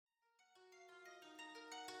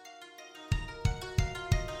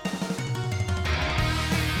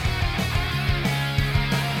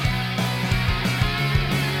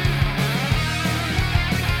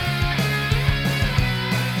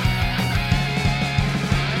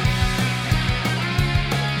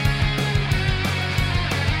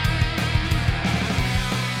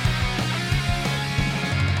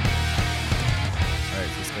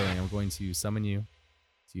to summon you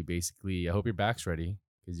to basically. I hope your back's ready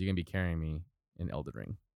because you're gonna be carrying me in Elden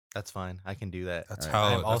Ring. That's fine. I can do that. That's All how.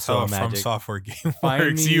 I'm That's also how a a From magic- Software game Find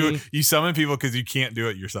works. me- You summon people because you can't do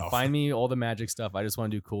it yourself. Find me all the magic stuff. I just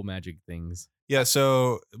want to do cool magic things. Yeah.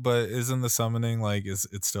 So, but isn't the summoning like? Is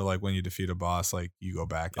it's still like when you defeat a boss, like you go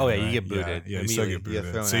back? Oh, yeah, you anyway? get booted Yeah, you still get immediately. You get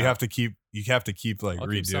booted. thrown So you out. have to keep. You have to keep like I'll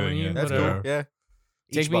keep summoning redoing you, it. That's whatever. cool. Yeah.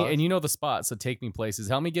 Take Each me, boss- and you know the spot, so take me places.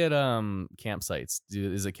 Help me get campsites.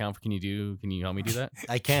 Does it count? Can you help me do that?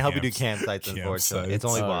 I can't help you do Camps- campsites, unfortunately. It's campsites.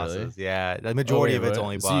 only Oh, bosses. really? Yeah, the majority Oh, of wait, it's what?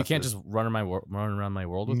 only bosses. So you can't just run around my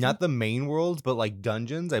world with not me? the main worlds, but like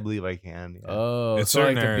dungeons. I believe I can. Yeah. Oh, It's so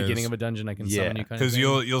like certain the beginning areas. of a dungeon, I can Yeah, summon you kind of Because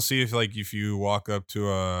thing? you'll see if you walk up to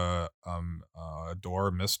a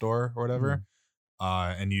door, mist door or whatever,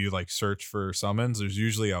 and you like search for summons, there's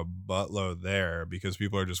usually a buttload there because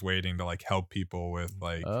people are just waiting to like help people with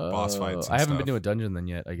like boss fights. And I haven't stuff. been to a dungeon then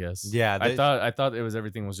yet. I guess. Yeah, I they- thought it was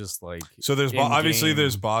everything was just like. So there's obviously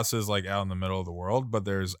there's in-game. bosses like out in the middle of the world, but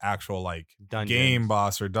there's actual like Dungeons. game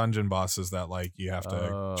boss or dungeon bosses that like you have to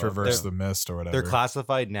Oh, traverse they're- the mist or whatever. They're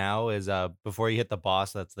classified now as before you hit the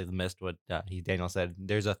boss. That's like the mist. What Daniel said.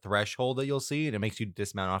 There's a threshold that you'll see, and it makes you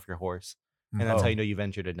dismount off your horse, and that's Oh. how you know you've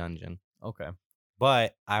entered a dungeon. Okay.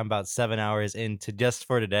 But I'm about 7 hours into just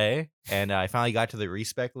for today, and I finally got to the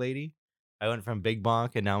respec lady. I went from Big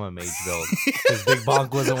Bonk, and now I'm a mage build because Big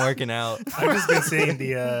Bonk wasn't working out. I've just been seeing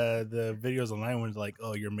the videos online where it's like,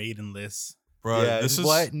 oh, you're maidenless. Bro, yeah, this is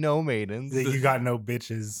what? No maidens. You got no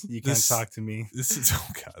bitches. You can't this- talk to me. This is oh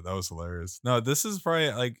god, that was hilarious. No, this is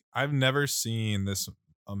probably like I've never seen this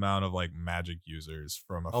amount of like magic users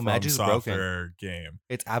from a From Magic's broken. Software game.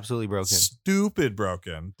 It's absolutely broken. Stupid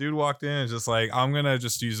broken. Dude walked in and just like I'm gonna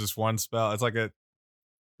just use this one spell. It's like a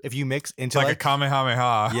If you mix it's like intellect, a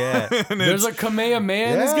Kamehameha. Yeah. And There's a it's,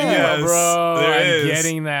 Kamehameha in this game, Yes, bro. there I'm is.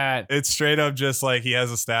 getting that. it's straight up just like he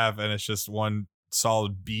has a staff and it's just one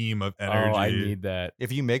solid beam of energy. Oh, I need that.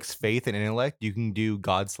 if you mix faith and intellect, you can do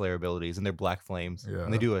God Slayer abilities, and they're black flames, Yeah.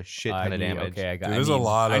 and they do a shit ton of damage. Okay, I got. Dude, I there's need, a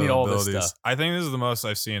lot of I need all abilities. this stuff. I think this is the most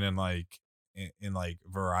I've seen in like in like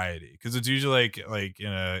variety because it's usually like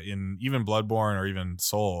in even Bloodborne or even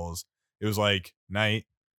Souls, it was like night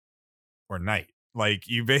or night. Like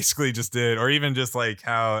you basically just did, or even just like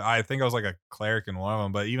how I think I was like a cleric in one of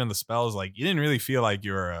them, but even the spells, like you didn't really feel like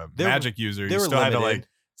you were a They were- magic user. they You were still had to limited.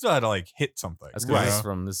 like hit something. That's you because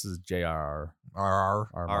know? this is JRR. Arr.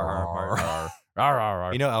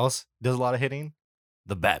 You know what else does a lot of hitting?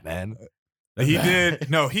 The Batman. He did.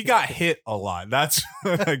 No, he got hit a lot. That's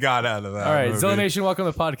what I got out of that. All right, movie. Zilla Nation, welcome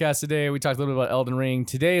to the podcast today. We talked a little bit about Elden Ring.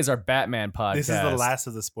 Today is our Batman podcast. This is the last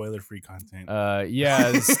of the spoiler-free content.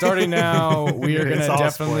 Yeah, starting now, we are It's gonna all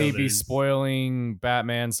definitely be spoilers. spoiling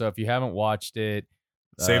Batman. So if you haven't watched it,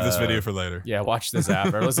 Save this uh, video for later. Yeah, watch this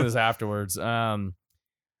after. Listen to this afterwards. I'm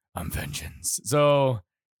vengeance. So,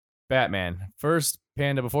 Batman. First,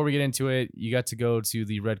 Panda, before we get into it, you got to go to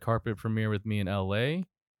the red carpet premiere with me in LA.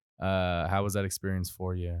 How was that experience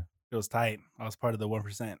for you? It was tight. I was part of the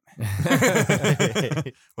 1%.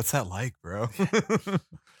 What's that like, bro?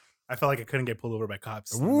 I felt like I couldn't get pulled over by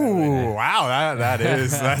cops. Ooh, wow,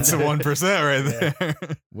 that's a 1% right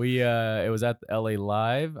there. It was at the LA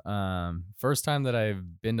Live. First time that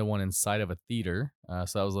I've been to one inside of a theater.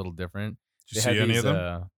 So that was a little different. Did you They had see any these, of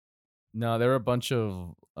them? No, there were a bunch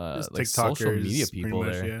of Just like social media pretty people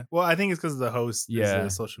much, there. Yeah. Well, I think it's because the host Yeah.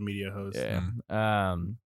 is a social media host. Yeah.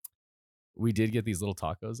 We did get these little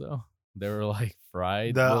tacos though. They were like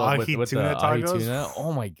fried. The little- ahi tuna ahi tacos? tuna.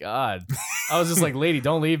 Oh my god! I was just like, lady,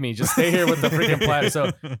 don't leave me. Just stay here with the freaking platter.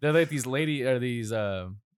 So they're like these I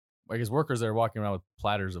guess workers that are walking around with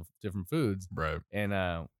platters of different foods, right.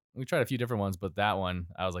 and we tried a few different ones, but that one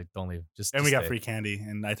I was like, don't leave. Just And we got stay. free candy,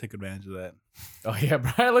 and I took advantage of that. Oh yeah,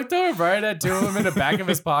 Brian looked over. Brian had two of them in the back of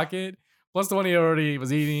his pocket, plus the one he already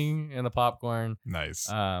was eating and the popcorn. Nice.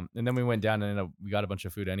 And then we went down and we got a bunch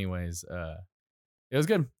of food anyways. It was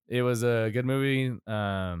good. It was a good movie.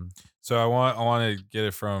 So I want to get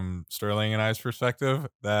it from Sterling and I's perspective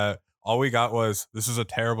that all we got was this is a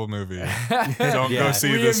terrible movie. Don't go Yeah.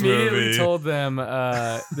 see we this immediately movie. told them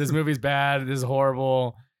this movie's bad. This is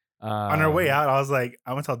horrible. On our way out, I was like,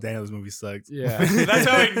 I'm gonna tell Daniel this movie sucks. Yeah. That's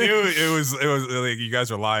how I knew it was like you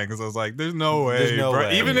guys were lying because I was like, "There's no way." There's no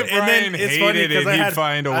way. Even if And then Brian it's funny hated 'cause it, I he'd had-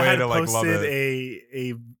 find a I way had to like love posted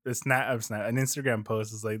it. an Instagram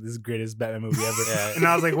post. It's like, this is the greatest Batman movie ever. Yeah. And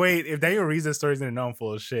I was like, wait, if Daniel reads this story, he's gonna know I'm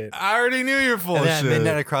full of shit. I already knew you're full And of then shit.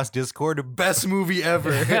 Midnight Across Discord, best movie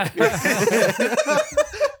ever.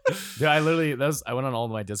 Dude, I went on all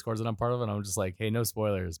of my Discords that I'm part of, and I'm just like, hey, no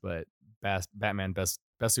spoilers, but best Batman, best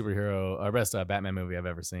superhero or best Batman movie I've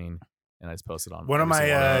ever seen. and I just post it on. One of every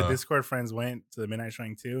single my one. Discord friends went to the Midnight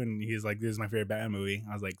Showing too, and he's like, "This is my favorite Batman movie."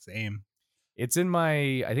 I was like, "Same." It's in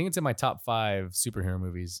my. I think it's in my top 5 superhero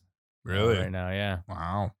movies. Really? Right now, yeah.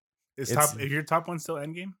 Wow. Is It's- top? If your top one still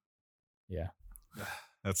Endgame? Yeah.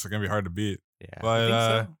 That's gonna be hard to beat. Yeah. I But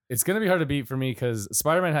think so. It's gonna be hard to beat for me because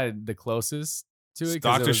Spider-Man had the closest to it. 'cause it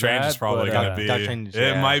Doctor was Strange is that, probably but, gonna be. Doctor Strange, It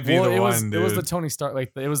yeah. might be well, the it one. was dude. it was the Tony Stark,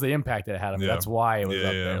 like it was the impact it had on me. Yeah. That's why it was Yeah,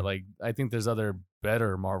 up yeah. there. Like I think there's other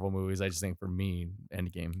better Marvel movies. I just think for me,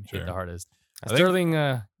 Endgame hit Sure. the hardest. I think- Sterling,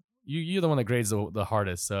 you're the one that grades the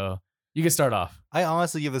hardest, so you can start off. I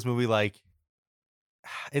honestly give this movie like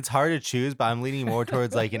it's hard to choose, but I'm leaning more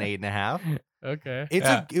towards like an 8.5. Okay.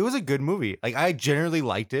 It was a good movie. Like I generally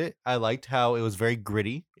liked it. I liked how it was very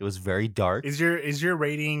gritty. It was very dark. Is your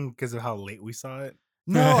rating because of how late we saw it?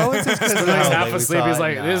 No, I would say it's because Sterling's of how half late we asleep. saw He's it.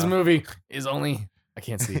 like, this Nah. movie is only I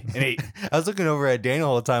can't see an 8. I was looking over at Daniel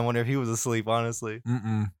all the time, wondering if he was asleep. Honestly,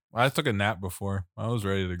 Mm-mm. I took a nap before. I was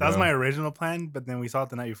ready to go. That was my original plan, but then we saw it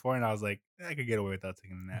the night before, and I was like, I could get away without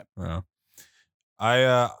taking a nap. Yeah.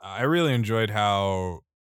 I really enjoyed how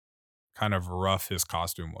kind of rough his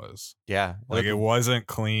costume was. yeah. Like it wasn't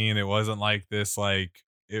clean. It wasn't like this. Like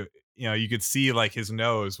it. You know, you could see like his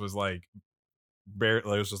nose was like bare. It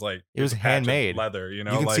was just like It was a patch of handmade. leather. You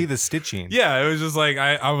know, you can like, see the stitching. Yeah, it was just like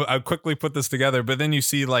I quickly put this together, but then you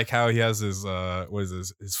see like how he has his what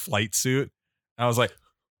is his flight suit, and I was like,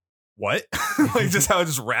 what? Like just how it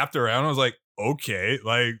just wrapped around. I was like, okay,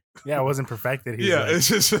 like Yeah, it wasn't perfected. He's yeah, like, it's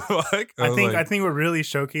just like I think like, what really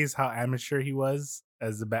showcased how amateur he was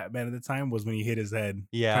as the Batman at the time was when he hit his head.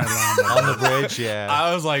 Yeah. trying to land On the that. bridge. Yeah.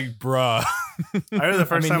 I was like, bruh. I remember the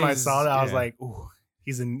first mean, time I his- saw that, I was yeah. like, "Ooh,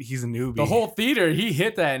 he's a newbie." The whole theater, he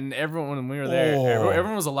hit that, and everyone when we were there, Oh.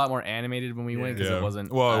 everyone was a lot more animated when we went because Yeah. it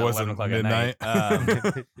wasn't. Well, it 11 wasn't o'clock midnight. At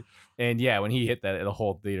night. And yeah, when he hit that, the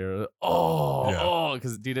whole theater, Yeah.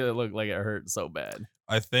 because dude, it looked like it hurt so bad.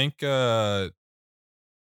 I think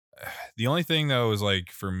the only thing that was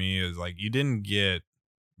like for me is like you didn't get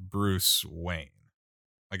Bruce Wayne.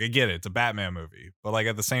 Like I get it, it's a Batman movie, but like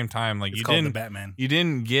at the same time, like It's you called didn't the Batman. you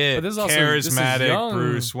didn't get But this is also- this is charismatic young.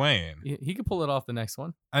 Bruce Wayne. He could pull it off the next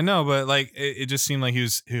one. I know, but like it just seemed like he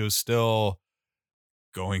was still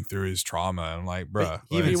going through his trauma. I'm like, bruh.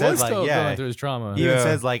 he even He like- says, was like, still yeah. going through his trauma. He even Yeah.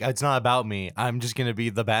 says like, it's not about me. I'm just gonna be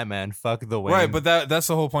the Batman. Fuck the Wayne. right, but that's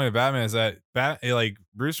the whole point of Batman is that like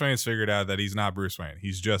Bruce Wayne's figured out that he's not Bruce Wayne.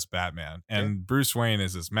 He's just Batman, and Bruce Wayne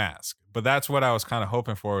is his mask. But that's what I was kind of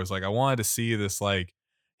hoping for. Was like I wanted to see this like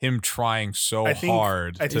him trying so I think-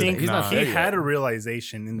 hard. I to think he's not he there yet. had a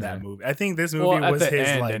realization in that Yeah. movie. I think this movie Well, at was the his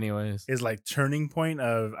end, like anyways. his like turning point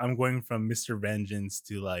of I'm going from Mr. Vengeance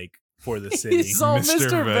to like for the city. He's all Mr.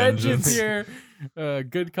 Mr. Vengeance Vengeance. here.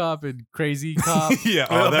 Good cop and crazy cop. yeah,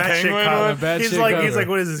 Well, oh, the bad shit penguin cop. one? The bad he's shit like cop.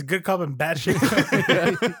 what is this? Good cop and bad shit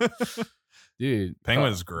cop. Dude,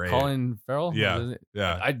 Penguin's great. Colin Farrell. Yeah. Is it?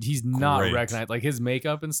 Yeah, He's not Great. recognized. Like his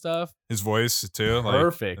makeup and stuff. his voice too. Like,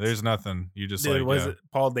 Perfect. There's nothing. You just Dude, like was yeah. it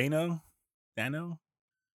Paul Dano?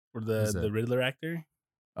 Or Who's that? the Riddler actor?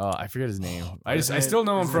 I forget his name. I Isn't still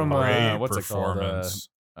know him it- from Great what's it called? performance.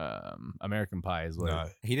 American Pie is what. Nah,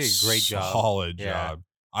 he did a great job. Solid Yeah. job.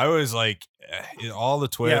 I was like all the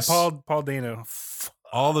twists. Yeah, Paul Dano.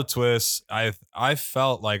 all the twists. I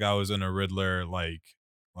felt like I was in a Riddler like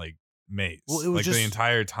maze. Well, it was like the just-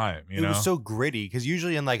 entire time. You It know, was so gritty because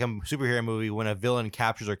usually in like a superhero movie, when a villain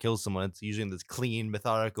captures or kills someone, it's usually in this clean,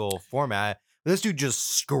 methodical format. But this dude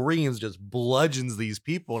just screams, just bludgeons these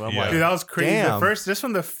people, and I'm Yeah. like, Dude, that was crazy. Damn. Just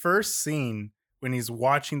from the first scene when he's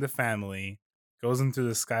watching the family, goes into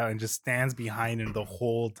the sky and just stands behind him the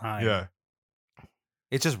whole time. yeah.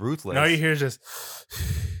 it's just ruthless. Now you hear just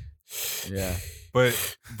Yeah. But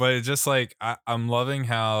it's just like I'm loving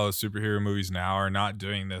how superhero movies now are not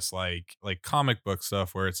doing this like comic book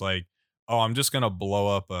stuff where it's like, oh, I'm just gonna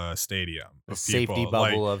blow up a stadium a of safety people.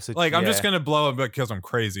 bubble of Like I'm just yeah. gonna blow up because I'm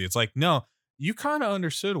crazy. It's like, no, you kind of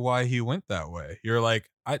understood why he went that way. You're like,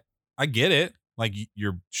 I get it. Like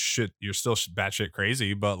you're still batshit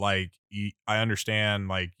crazy, but like I understand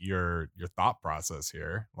like your thought process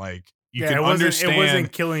here. Like you can understand. It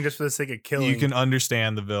wasn't killing just for the sake of killing. You can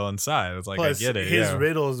understand the villain side. It's like Plus, I get it. his yeah.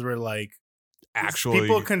 riddles were like Actually,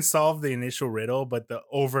 people can solve the initial riddle, but the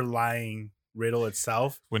overlying riddle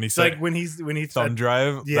itself. when he It's said like when he thumb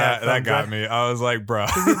drive, Yeah, that thumb got drive. me. I was like, bro.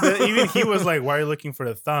 even he was like, "Why are you looking for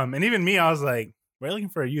the thumb?" And even me, I was like, "Why are you looking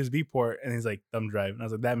for a USB port?" And he's like, "Thumb drive." And I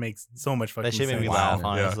was like, "That makes so much fucking That shit made sense." me Wow. laugh, Yeah.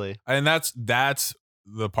 honestly. And that's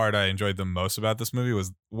the part I enjoyed the most about this movie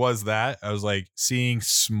was that I was like seeing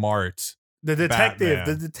smart. The detective,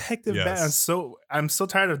 Batman. the detective. Yes. I'm so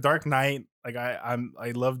tired of Dark Knight Like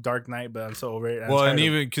I love Dark Knight, but I'm so over it. I'm Well, tired and of-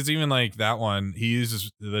 even because even like that one, he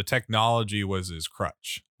uses the technology was his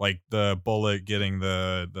crutch, like the bullet getting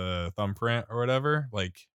the thumbprint or whatever.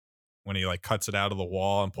 Like when he like cuts it out of the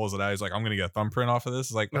wall and pulls it out, he's like, "I'm gonna get a thumbprint off of this."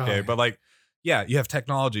 It's like, Oh, okay, yeah. but like, yeah, you have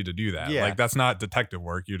technology to do that. Yeah. Like that's not detective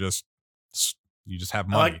work. You just have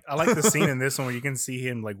money. I like the scene in this one where you can see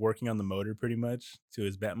him like working on the motor pretty much to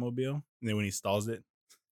his Batmobile, and then when he stalls it,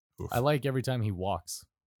 I like every time he walks.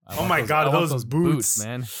 I Oh want my God, I want those boots.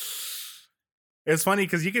 man. it's funny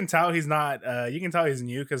because you can tell he's not. You can tell he's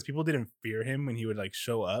new because people didn't fear him when he would like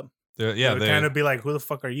show up. Yeah, they would kind of be like, "Who the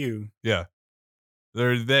fuck are you?" yeah.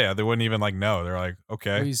 They're there. They wouldn't even like know. They're like,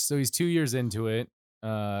 okay. So he's 2 years into it.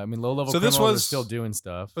 I mean, low level So this criminals are was- still doing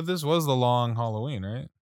stuff. But this was the long Halloween, right?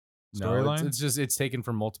 No, Storyline? it's taken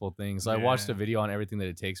from multiple things. So I watched a Yeah. video on everything that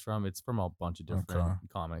it takes from. It's from a bunch of different Okay.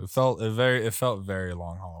 comics. It felt very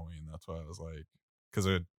long Halloween. That's why I was like, because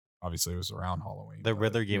it obviously it was around Halloween. The but-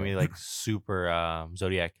 Riddler gave yeah. me like super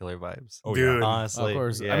Zodiac killer vibes. Oh Dude. yeah. Honestly, Of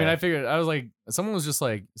course. I mean, I figured I was like, someone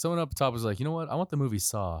up top was like, you know what? I want the movie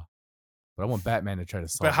Saw, but I want Batman to try to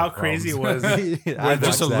solve. But how the crazy it problems." was I where,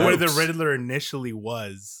 just the, a where the loops. Riddler initially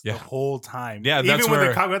was Yeah. the whole time. Yeah, that's even when where-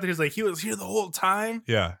 the cop got there, he's like, he was here the whole time.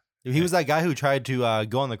 Yeah. He was that guy who tried to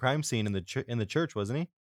go on the crime scene in the church, wasn't he?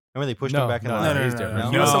 Remember they pushed him No, back in no, the no, he's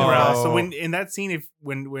different. He was somewhere else. So No. when in that scene,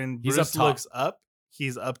 when He's Bruce up top. looks up,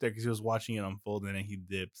 he's up there because he was watching it unfold, and then he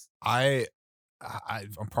dips. I'm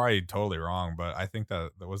probably totally wrong, but I think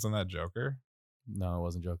that wasn't that Joker. No, it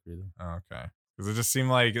wasn't Joker either. Oh, okay. Because it just seemed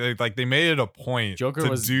like they made it a point Joker to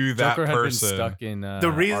was do that Joker had person. been stuck in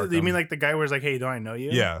The reason you Arkham. mean like the guy where it's like, "Hey, don't I know you?"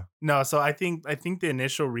 Yeah. No, so I think the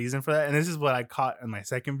initial reason for that, and this is what I caught in my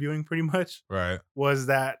second viewing, pretty much, Right. was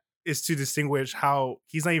that is to distinguish how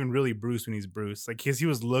he's not even really Bruce when he's Bruce, like because he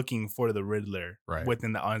was looking for the Riddler Right.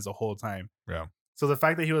 within the eyes the whole time. Yeah. So the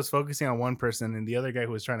fact that he was focusing on one person and the other guy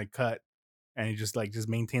who was trying to cut, and he just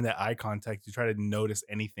maintained that eye contact to try to notice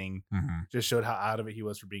anything, Mm-hmm. just showed how out of it he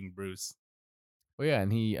was for being Bruce. Well, yeah,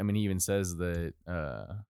 and he even says that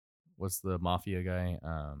what's the mafia guy?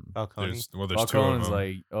 Falcone. There's two of Falcone's them.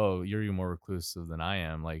 like, oh, you're even more reclusive than I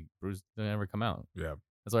am. Like Bruce didn't ever come out. Yeah.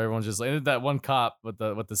 That's why everyone's just like that one cop with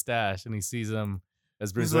the stash, and he sees him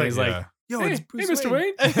as Bruce He's Wayne. like, He's like, Yeah. Yo, hey, it's Bruce hey, Mr.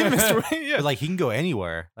 Wayne. Mr. Wayne, yeah. But like he can go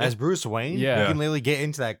anywhere as Bruce Wayne. Yeah. he can literally get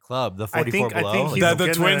into that club, the I 44 think below. he's Like, the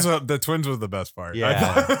gonna- twins was the best part.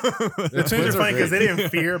 Yeah. The twins twins are are funny because they great. didn't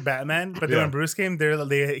fear Batman, but then Yeah. when Bruce came,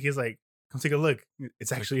 he's like, "Come take a look.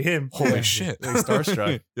 It's actually him." Holy Yeah. shit. Like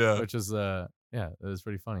starstruck. Yeah. which is yeah, it was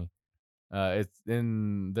pretty funny. It's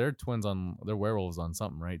in they're werewolves on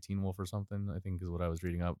something, right? Teen Wolf or something, I think is what I was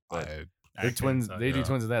reading up. But I- I they're think twins. so, They do yeah.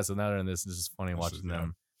 twins in that. So now they're in this. It's just funny This watching is- yeah.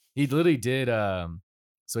 them. He literally did.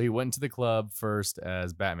 So he went to the club first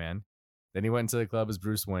as Batman, then he went into the club as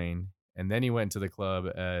Bruce Wayne, and then he went to the club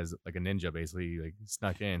as like a ninja, basically like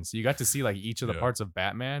snuck in. So you got to see like each of the Yeah. parts of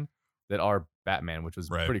Batman that are Batman, which was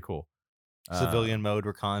Right. pretty cool. civilian mode,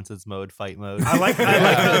 reconnaissance mode, fight mode. I like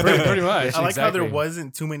pretty much. I like how there exactly.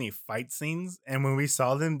 wasn't too many fight scenes, and when we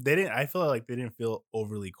saw them, I feel like they didn't feel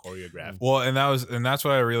overly choreographed. Well, and that's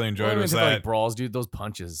what I really enjoyed Well, was into, that. like brawls, dude. Those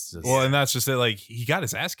punches. Just, Well, and that's just it. Like he got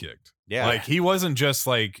his ass kicked. Yeah. Like he wasn't just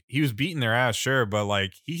like he was beating their ass, sure, but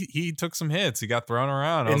like he took some hits. He got thrown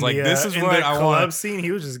around. I was like, this is in what the I club want. scene.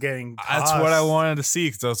 He was just getting. That's what I tossed. wanted to see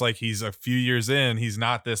because I was like, he's a few years in. He's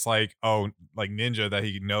not this like ninja that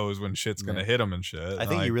he knows when shit's gonna Yeah. hit him and shit. I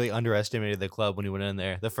think like, he really underestimated the club when he went in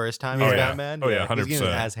there. The first time Oh, he was yeah. Batman. Oh, yeah, he was getting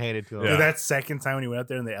his 100%. ass handed to him. Yeah. Dude, that second time when he went up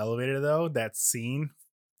there in the elevator, though, that scene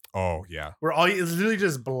Oh yeah, where it's literally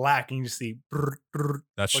just black and you just see brr, brr,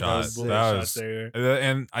 that like shot. those bullet That shots was, there.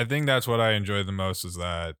 and I think that's what I enjoyed the most is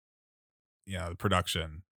that, the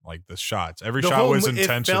production, like the shots. Every The shot whole was mo- It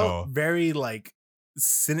intentional. felt very like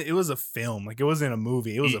it was a film. Like it wasn't a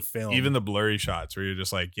movie. It was a film. Even the blurry shots where you're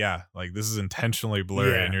just like, yeah, like this is intentionally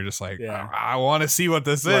blurry, Yeah. and you're just like, Yeah. I want to see what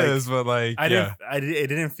this Like, is, but like, yeah, it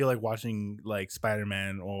didn't feel like watching like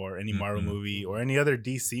Spider-Man or any Marvel Mm-mm. movie or any other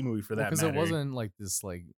DC movie for that because matter. it wasn't like this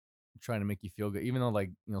like trying to make you feel good, even though like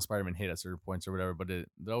Spider-Man hit at certain points or whatever. But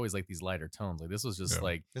they're always like these lighter tones. Like this was just Yeah.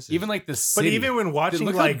 like This even is- like the But city. even when watching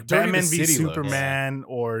look how like dirty the Batman v city looks. Superman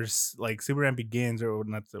or like Superman Begins or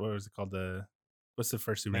not, what was it called? What's the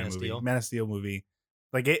first Superman Man of movie? Steel? Man of Steel movie.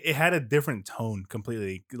 Like it had a different tone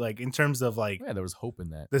completely. Like in terms of like yeah, there was hope in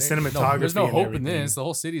that. The There's no cinematography and hope in everything. this. The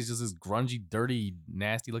whole city is just this grungy, dirty,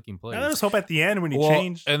 nasty looking place. there was hope at the end when he well,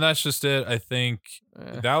 changed. and that's just it. I think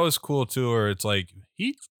Eh. that was cool too. Where it's like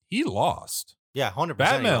he lost. Yeah, 100%.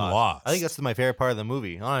 Batman lost. I think that's my favorite part of the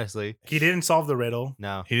movie, honestly. He didn't solve the riddle,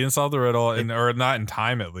 No. He didn't solve the riddle, or not in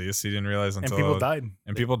time at least. He didn't realize and until people died.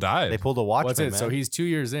 And people died. They pulled a Watchman, What's it? man. So he's 2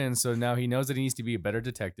 years in. So now he knows that he needs to be a better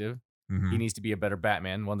detective. Mhm. He needs to be a better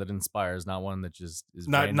Batman, one that inspires, not one that just is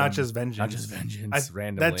Not random, just vengeance. not just vengeance.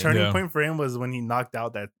 Randomly. That turning Yeah. point for him was when he knocked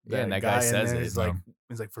out that and that guy guy says and it, he's no.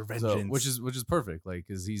 like, for So, vengeance, which is perfect. Like,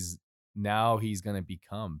 because he's gonna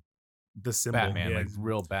become the symbol. Batman, yeah. like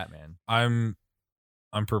real Batman.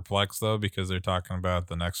 I'm perplexed though because they're talking about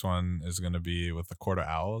the next one is going to be with the Court of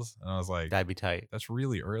Owls, and I was like, That'd be tight. that's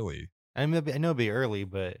really early. I know it'd be early,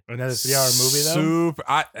 but Another 3-hour movie though. Super.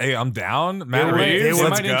 Hey, I'm down. Matt might- they Reeves, might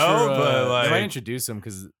let's go. But they like, might introduce him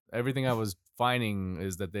because everything I was finding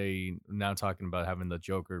is that they now talking about having the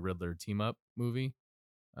Joker Riddler team up movie,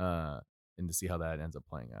 and to see how that ends up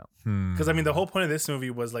playing out. Because I mean, the whole point of this movie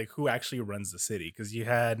was like who actually runs the city. Because you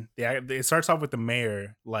had it starts off with the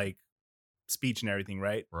mayor like speech and everything,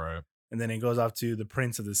 right? right, And then it goes off to the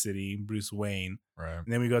prince of the city, Bruce Wayne. right,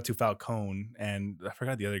 And then we go to Falcone, and I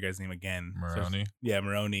forgot the other guy's name again. Maroni. Yeah,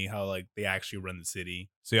 Maroni. How like they actually run the city.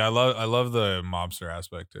 See, I love the mobster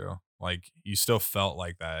aspect too. Like you still felt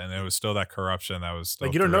like that, and it was still that corruption that was still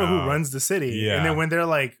Like you don't know who throughout. runs the city. Yeah. And then when they're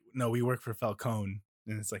like, "No, we work for Falcone,"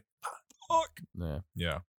 and it's like, Fuck. Yeah,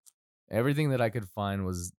 Yeah, everything that I could find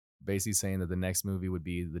was basically saying that the next movie would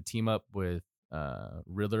be the team up with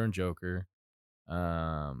Riddler and Joker,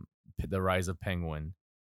 the rise of Penguin,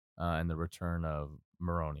 and the return of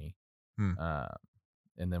Maroni. Hmm.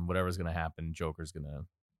 And then whatever's gonna happen, Joker's gonna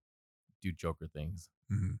do Joker things,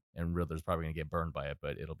 Mhm. and Riddler's probably gonna get burned by it,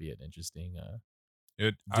 but it'll be an interesting.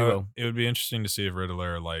 it Duo. it would be interesting to see if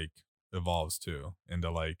Riddler like evolves too into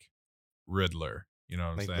like Riddler. You know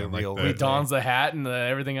what I'm Like the saying? real He Riddler. dons the hat and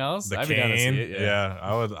everything else. the I'd be down to see cane. it. Yeah,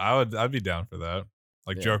 I'd be down for that.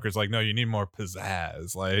 Like Yeah. Joker's like, no, you need more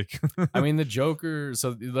pizzazz. Like, I mean, the Joker.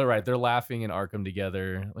 So they're right. They're laughing in Arkham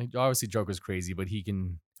together. Like obviously, Joker's crazy, but he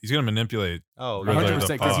can he's gonna manipulate. Oh, Riddler Hundred the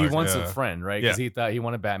percent because he Fog, wants yeah. a friend, right? Yeah. Because he thought he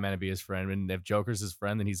wanted Batman to be his friend, and if Joker's his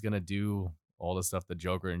friend, then he's gonna do all the stuff that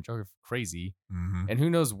Joker and Joker crazy. Mm-hmm. And who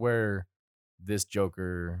knows where this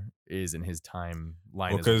Joker is in his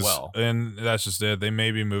timeline as well. And that's just it. They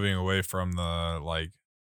may be moving away from the like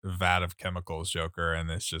vat of chemicals Joker, and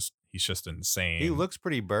he's just insane. he looks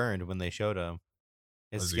pretty burned when they showed him.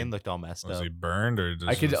 His Was he- skin looked all messed Was up. he burned or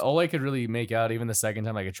just All I could really make out, even the second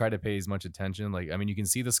time, I could try to pay as much attention. Like, I mean, you can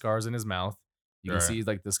see the scars in his mouth. You Right. can see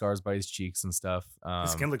like the scars by his cheeks and stuff.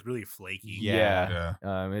 his skin looked really flaky. yeah.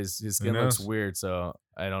 Yeah. His skin looks knows? weird, so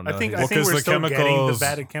I don't know. I think his- Well, I think 'cause we're the still getting the chemicals-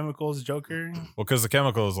 bad chemicals Joker. Well, because the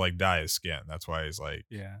chemicals like dye his skin. That's why he's like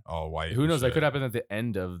Yeah. all white. who and knows? That shit. could happen at the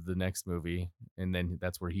end of the next movie, and then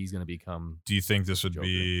that's where he's gonna become. Do you think this would Joker.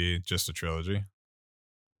 be just a trilogy?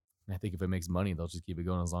 I think if it makes money, they'll just keep it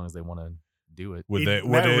going as long as they want to do it. Would they? Would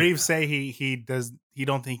Matt it? Reeves say he doesn't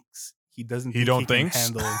think He he don't can thinks?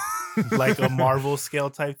 handle like a Marvel scale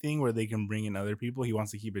type thing where they can bring in other people. He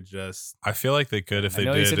wants to keep it just I feel like they could if I they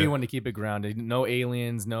know did. he said he wanted to keep it grounded. No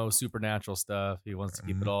aliens, no supernatural stuff. He wants to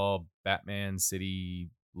keep Mhm. it all Batman City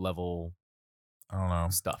level I don't know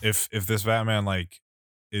stuff. if this Batman like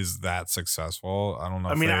is that successful. I don't know.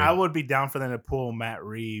 I if mean, they- I would be down for them to pull Robert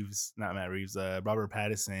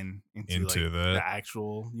Pattinson into Into like, the- the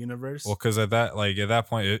actual universe. Well, because at that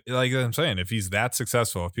point, like I'm saying, if he's that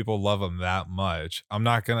successful, if people love him that much, I'm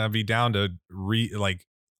not gonna be down to like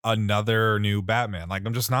another new Batman. Like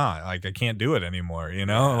I'm just not. Like I can't do it anymore. You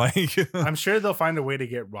know, like I'm sure they'll find a way to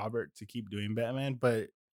get Robert to keep doing Batman, but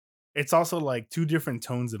it's also like two different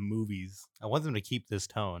tones of movies. I want them to keep this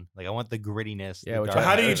tone. Like I want the grittiness. Yeah, the which But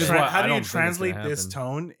how do you Which is darkness. why I how do you don't think it's gonna translate this happen.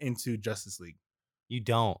 tone into Justice League? You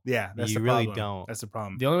don't. Yeah, that's You the really problem. don't. That's the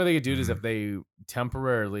problem. The only way they could do it is Mhm. if they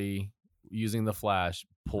temporarily, using the Flash,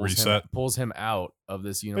 Reset. pulls him out of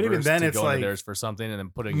this universe. even then, to it's go into like theirs for something, and then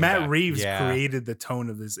putting him Matt back. Reeves Yeah. created the tone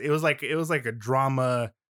of this. It was like a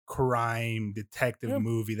drama, crime, detective Yep.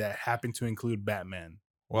 movie that happened to include Batman.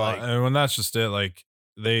 well, like- and when that's just it, like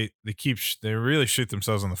they really shoot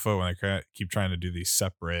themselves in the foot when they keep trying to do these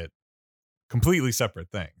completely separate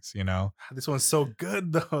things. You know? This one's so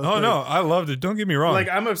good though. Oh no, I loved it. Don't get me wrong. Like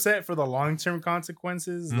I'm upset for the long term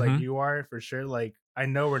consequences. Like Mhm. you are for sure. Like I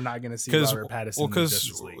know we're not going to see Because Robert Pattinson. well, in because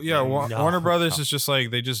Justice League. yeah, And- Warner Brothers No. is just like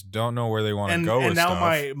they just don't know where they want to go and with now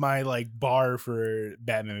stuff. my like bar for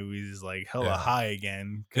Batman movies is like hella Yeah. high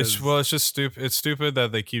again. It's 'cause- it's just stupid. It's stupid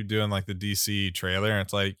that they keep doing like the DC trailer, and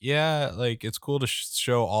it's like, yeah, like it's cool to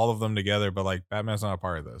show all of them together, but like Batman's not a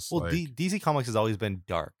part of this. Well, like, DC Comics has always been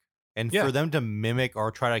dark. And Yeah. for them to mimic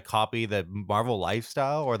or try to copy the Marvel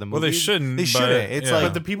lifestyle or the Well, they movies, shouldn't. They but, shouldn't. It's yeah.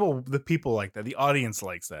 like But the people like that. The audience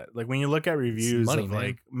likes that. Like when you look at reviews money, of man.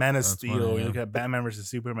 like Man of That's Steel, money, you yeah. look at Batman versus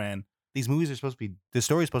Superman. these movies are supposed to be. The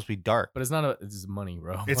story is supposed to be dark. But it's not it's money,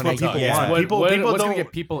 bro. It's Money what people talks. want. What- People- what- people what's gonna don't-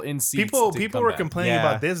 get people in seats. People were complaining Yeah.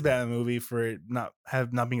 about this Batman movie for it not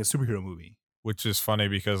being a superhero movie. Which is funny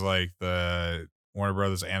because like the Warner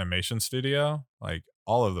Brothers animation studio, like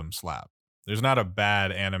all of them slap. There's not a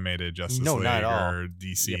bad animated Justice No, League not at all. or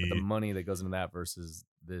DC. Yeah, but the money that goes into that versus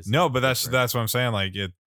this. No, is but that's different. what I'm saying. Like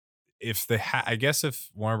if they I guess if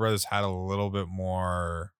Warner Brothers had a little bit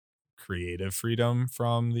more creative freedom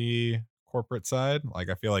from the corporate side, like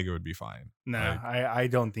I feel like it would be fine. Nah, Like, I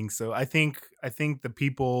don't think so. I think the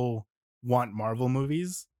people want Marvel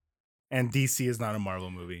movies, and DC is not a Marvel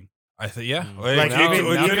movie. I think yeah, Mm. like, Like, it, Now- could-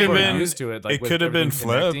 now it could have people are been. used to it. Like it with could have been everything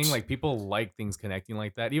connecting, flipped. Like people like things connecting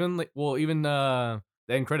like that. Even the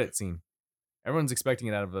end credit scene. Everyone's expecting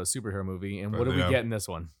it out of a superhero movie, and But what do we yeah. get in this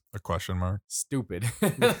one? A question mark. Stupid.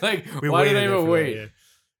 Like We why did waited they there even for that, wait? yeah.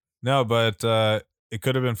 No, but it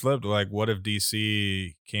could have been flipped. Like, what if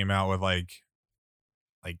DC came out with like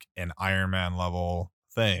an Iron Man level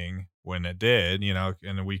thing when it did,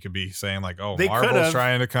 and we could be saying like, oh, They Marvel's could've.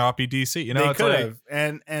 trying to copy DC. They It's could like, have,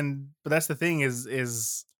 and but that's the thing is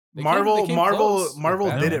They Marvel came close with Marvel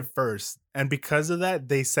did Batman. it first, and because of that,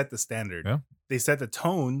 they set the standard. Yeah. They set the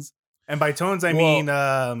tones, and by tones I Well,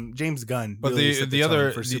 mean James Gunn. but really the- set the tone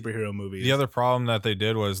other- for superhero movies. the other problem that they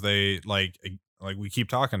did was they like we keep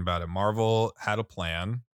talking about it. Marvel had a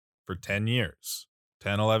plan for 10 years.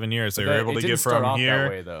 10, 11 years. They But were that- able it to didn't get start from off that here.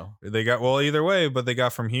 way, though. They got either way, but they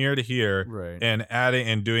got from here to here. Right. And adding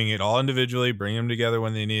and doing it all individually, bring them together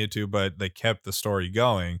when they needed to, but they kept the story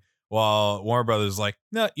going. While Warner Brothers is like,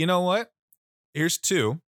 no, you know what? Here's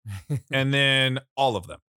 2, and then all of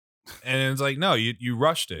them. And it's like, no, you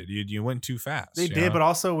rushed it. You went too fast. They did, but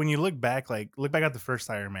also when you look back at the first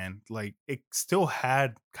Iron Man, like it still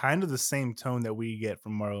had kind of the same tone that we get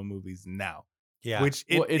from Marvel movies now. Yeah. Which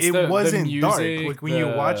Well, it, it's it the wasn't dark. music, Like when you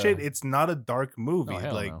watch it, the- it's not a dark movie. Oh,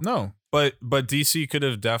 hell like no. no, but DC could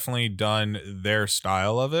have definitely done their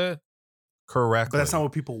style of it correctly. but that's not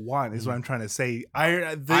what people want, is what I'm trying to say.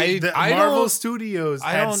 I The don't- Marvel Studios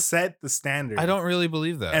I had don't- set the standard. I don't really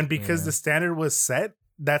believe that. and because Yeah. the standard was set,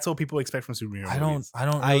 that's what people expect from superhero I don't. movies. I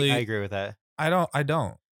don't I really. agree with that. I don't.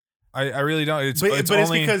 I really don't. It's But it's it's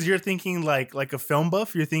only. because you're thinking like a film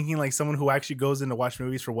buff. You're thinking like someone who actually goes in to watch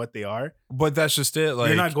movies for what they are. But that's just it. Like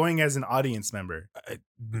you're not going as an audience member.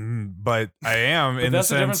 But I am But in that's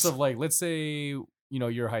the the sense. difference of like, let's say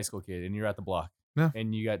you're a high school kid and you're at the block, Yeah.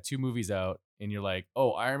 and you got 2 movies out, and you're like,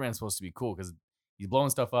 oh, Iron Man's supposed to be cool because he's blowing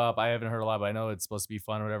stuff up. I haven't heard a lot, but I know it's supposed to be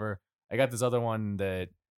fun or whatever. I got this other one that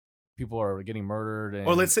people are getting murdered, and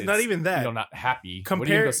Or let's say not it's, even that. not happy. What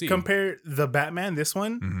do you go see? Compare the Batman, this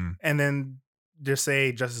one, Mhm. and then just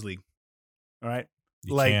say Justice League. All right.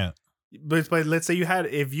 You like- can't. But let's say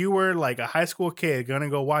if you were like a high school kid gonna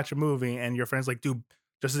go watch a movie and your friends like, dude,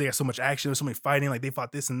 Justice League got so much action, there's so many fighting, like they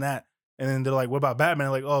fought this and that. And then they're like, what about Batman?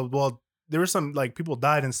 Like, oh, well, there were some like people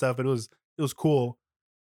died and stuff, but it was cool.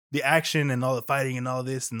 The action and all the fighting and all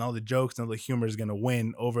this and all the jokes and all the humor is gonna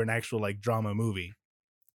win over an actual like drama movie.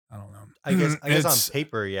 I don't know. I guess It's- on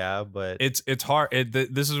paper, yeah, but It's hard.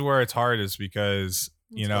 This is where it's hard, is because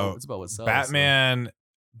It's about what sells. so.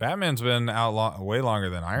 Batman's been out way longer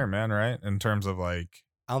than Iron Man, right? In terms of like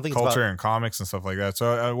I don't think culture it's about, and comics and stuff like that.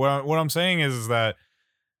 So what I'm saying is that,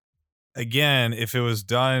 again, if it was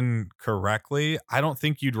done correctly, I don't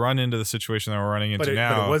think you'd run into the situation that we're running into But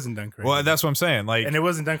now. it wasn't done correctly. Well, that's what I'm saying. Like, and it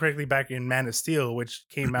wasn't done correctly back in Man of Steel, which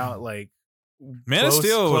came out like Man of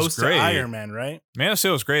Steel was close to great. Iron Man, right? Man of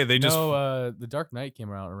Steel was great. They just the Dark Knight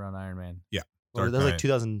came out around Iron Man. well, Dark that was like Knight.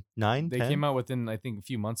 2009. They 10? came out within, I think, a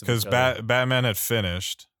few months of because each other. Batman had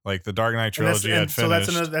finished, like the Dark Knight And that's- trilogy and had so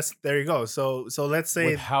finished. that's there you go. So let's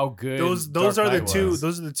say with how good those Dark are the Knight two was.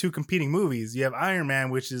 those are the two competing movies. You have Iron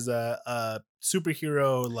Man, which is a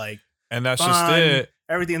superhero like And that's just fun, it.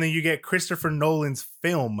 everything, and then you get Christopher Nolan's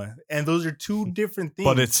film, and those are two different things.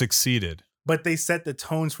 But it succeeded. but they set the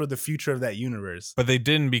tones for the future of that universe. But they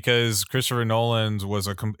didn't, because Christopher Nolan's was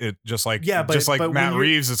just like but Matt when you-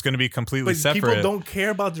 Reeves, it's going to be completely But separate. people don't care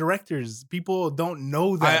about directors. People don't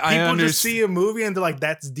know that. I People just see a movie and they're like,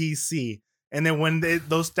 "That's DC." And then when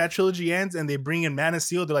that trilogy ends and they bring in Man of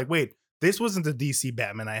Steel, they're like, "Wait, this wasn't the DC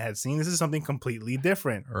Batman I had seen. This is something completely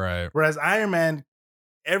different." Right. Whereas Iron Man,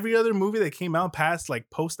 every other movie that came out past like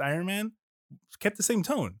post Iron Man kept the same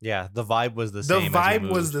tone. Yeah, the vibe was the The same. vibe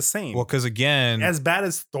was the same. Well, because again, As bad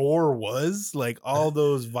as Thor was, like all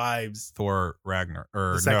those vibes. Thor Ragnar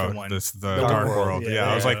or The second no, one. this the Dark Dark World, World. yeah,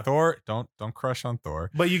 Yeah, I was yeah. like Thor. Don't crush on Thor.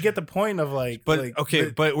 But you get the point of like. But like, okay,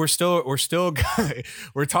 the- but we're still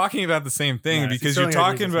we're talking about the same thing Nah, because Sterling you're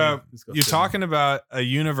agrees talking with me. about Let's go you're Sterling. talking about a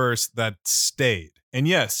universe that stayed and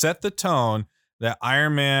yes, set the tone that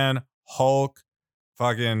Iron Man, Hulk,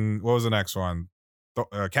 fucking what was the next one?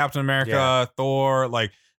 Captain America, Yeah. Thor,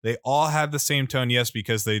 like they all had the same tone. Yes,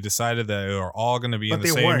 because they decided that they were all going to be But in the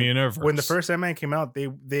they same weren't. universe. When the first Ant-Man came out, they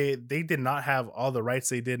did not have all the rights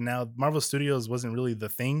they did now. Marvel Studios wasn't really the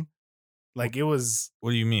thing. Like it was.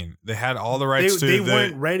 what do you mean? They had all the They, rights to they the,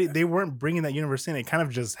 weren't ready. They weren't bringing that universe in. It kind of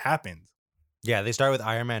just happened. Yeah, they started with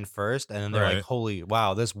Iron Man first, and then they're Right. like, "Holy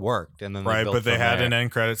wow, this worked!" And then right, built but they from had there. an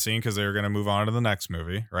end credit scene because they were going to move on to the next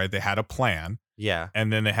movie. Right, they had a plan. Yeah,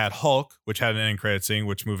 And then they had Hulk, which had an end credit scene,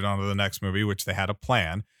 which moved on to the next movie, which they had a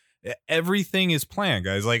plan. Everything is planned,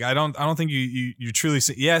 guys. Like I don't think you truly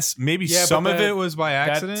see. Yes, maybe Yeah, but some of that- it was by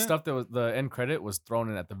accident. That stuff that was the end credit was thrown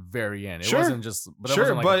in at the very end. It Sure. wasn't just, but it Sure,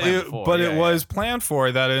 wasn't like but the plan it before. but Yeah, it yeah. was planned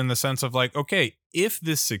for that in the sense of like, okay, if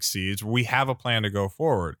this succeeds, we have a plan to go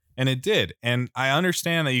forward, and it did. And I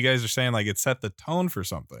understand that you guys are saying like it set the tone for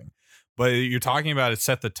something, but you're talking about it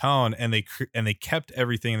set the tone, and they kept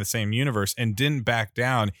everything in the same universe and didn't back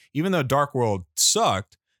down, even though Dark World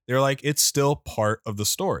sucked. They're like it's still part of the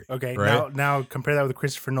story. Okay, Right? now compare that with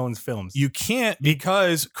Christopher Nolan's films. You can't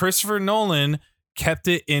because Christopher Nolan kept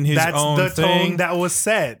it in his That's own the thing. tone that was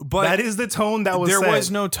set. But that is the tone that was there set.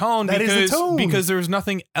 was no tone That is the because tone. because there was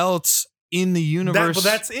nothing else in the universe. But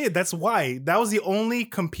that's it. That's why. That was the only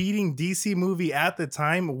competing DC movie at the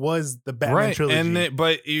time was the Batman right, trilogy. and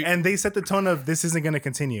And they set the tone of this isn't going to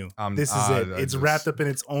continue. This is it. I It's just- wrapped up in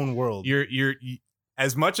its own world. you're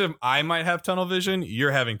as much of I might have tunnel vision, you're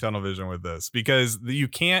having tunnel vision with this because you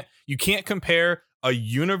can't compare a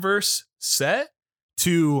universe set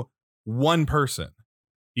to one person.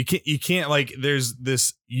 You can't like there's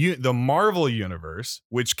this the Marvel universe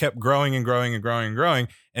which kept growing and growing and growing and growing,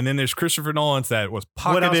 and then there's Christopher Nolan's that was What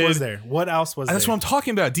pocketed. else was there? What else was That's there? what I'm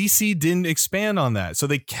talking about. DC didn't expand on that, so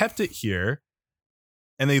they kept it here.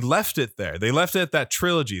 And they left it there. They left it at that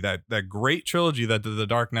trilogy, that great trilogy that The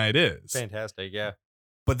Dark Knight is. fantastic. Yeah,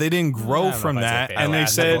 But they didn't I grow don't know from if I'd that. say And they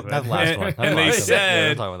fantastic. said, not the last one. and Not the they last one. Yeah, I'm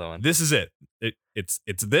said, talking about that one. this is it.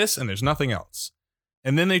 It's this, and there's nothing else.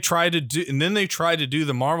 And then they tried to do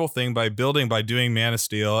the Marvel thing by doing Man of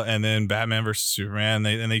Steel and then Batman versus Superman.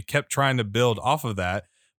 And they kept trying to build off of that.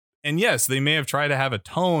 And yes, they may have tried to have a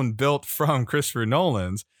tone built from Christopher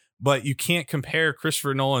Nolan's, but you can't compare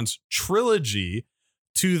Christopher Nolan's trilogy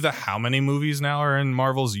to the how many movies now are in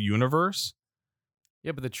Marvel's universe.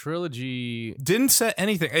 Yeah, but the trilogy. Didn't set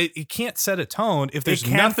anything. It can't set a tone if there's it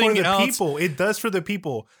can nothing for the else. people. It does for the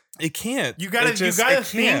people. It can't. You gotta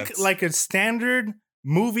think like a standard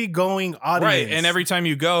movie going audience. right. And every time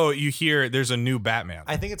you go, you hear there's a new Batman.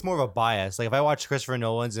 I think it's more of a bias. Like if I watch Christopher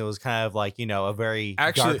Nolan's, it was kind of like, a very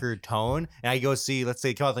Actually- darker tone. And I go see, let's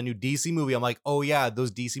say, come out the new DC movie. I'm like, oh yeah,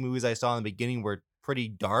 those DC movies I saw in the beginning were pretty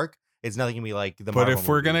dark. It's nothing gonna be like the but Marvel if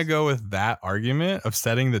we're gonna movies. go with that argument of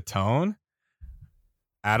setting the tone,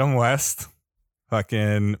 Adam West,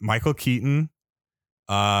 fucking Michael Keaton,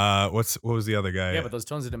 what was the other guy? Yeah, but those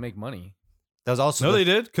tones didn't make money. that was also no, the- they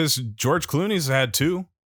did because George Clooney's had two.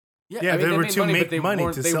 Yeah, they were made to make but they money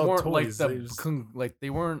weren't- to they sell weren't toys. Like, They just- they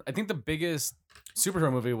weren't. I think the biggest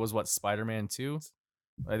superhero movie was what, Spider-Man 2.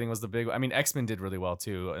 I think was the big. I mean, X-Men did really well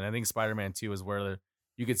too, and I think Spider-Man 2 is where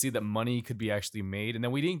you could see that money could be actually made. And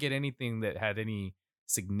then we didn't get anything that had any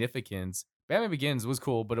significance. Batman Begins was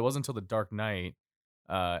cool, but it wasn't until The Dark Knight,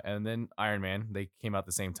 and then Iron Man. They came out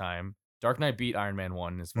the same time. Dark Knight beat Iron Man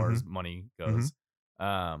 1 as far as money goes.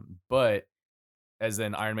 But as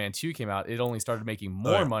then Iron Man 2 came out, it only started making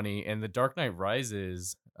more yeah. money. And The Dark Knight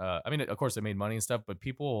Rises, I mean, of course, it made money and stuff, but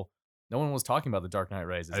no one was talking about The Dark Knight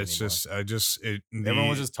Rises It's anymore. just Everyone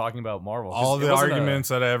was just talking about Marvel. 'cause all it the wasn't arguments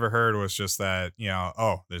that I ever heard was just that,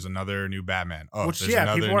 oh, there's another new Batman. Oh, Which there's yeah,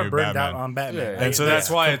 another people new are burned Batman. out on Batman. Yeah, And so that's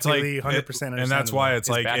why it's like, 100%. and that's why it's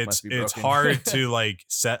His like back must be it's broken. hard to like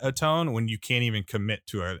set a tone when you can't even commit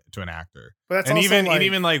to an actor. But that's And also even like, and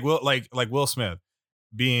even like Will Smith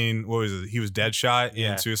being what was it? He was Deadshot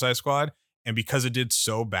Yeah. in Suicide Squad, and because it did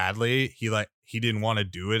so badly, he didn't want to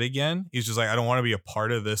do it again. He's just like, I don't want to be a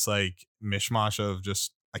part of this like mishmash of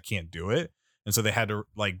just I can't do it. And so they had to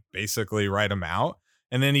like basically write him out.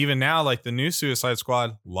 And then even now, like the new Suicide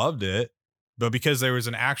Squad loved it, but because there was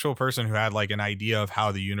an actual person who had like an idea of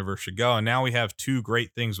how the universe should go. And now we have two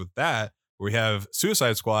great things with that. We have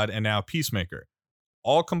Suicide Squad and now Peacemaker.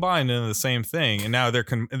 all combined into the same thing, and now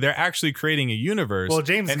they're actually creating a universe. Well,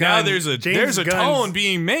 James and Gunn, now there's a Gunn's- tone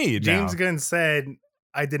being made. James now. Gunn said,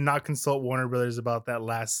 "I did not consult Warner Brothers about that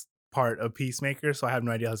last part of Peacemaker, so I have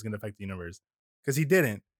no idea how it's going to affect the universe." Because he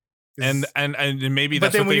didn't. 'Cause- And maybe but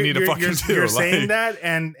that's then what they when need to fucking do. You're like- saying that,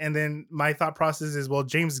 and then my thought process is, well,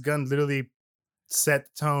 James Gunn literally set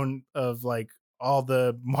the tone of like all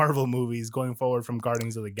the Marvel movies going forward from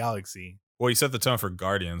Guardians of the Galaxy. Well, you set the tone for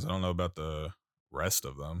Guardians. I don't know about the rest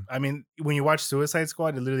of them. I mean, when you watch Suicide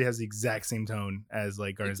Squad, it literally has the exact same tone as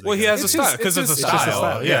like Guardians of the Well, he Galaxy. has a It's style his- because it's it's a his style.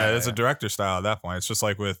 style. Yeah, Yeah, it's a director style at that point. It's just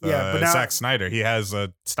like with Yeah, but now- Zack Snyder. He has a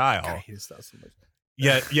God, I style. hate his style so much.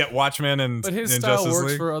 Yet Watchmen and But his and style Justice works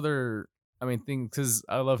League. for other. I mean, things because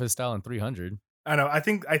I love his style in 300. I know. I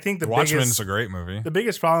think the Watchmen's biggest a great movie. the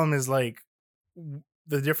biggest problem is like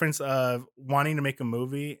the difference of wanting to make a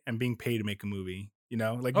movie and being paid to make a movie. You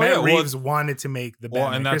know, like Oh, Matt yeah, well- Reeves wanted to make the Batman.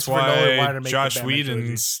 Well, and that's Christopher Nolan wanted why to make the Josh Batman trilogy.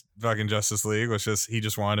 Whedon's fucking Justice League was he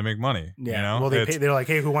just wanted to make money. Yeah. You know? Well, It's- they're like,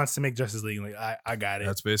 hey, who wants to make Justice League? Like, I got it.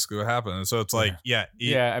 that's basically what happened. And so it's like, yeah,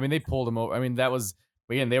 Yeah, I mean, they pulled him over. I mean, that was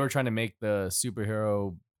again, they were trying to make the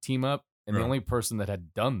superhero team up, and the Yeah. only person that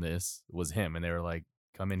had done this was him. And they were like,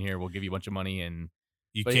 "Come in here, we'll give you a bunch of money." And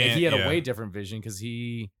you but can't. he had yeah. a way different vision because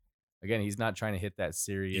he's not trying to hit that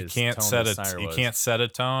serious. You can't tone set that a Snyder you was. can't set a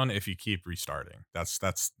tone if you keep restarting.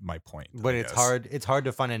 That's my point. But I it's guess. hard. It's hard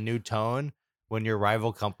to find a new tone when your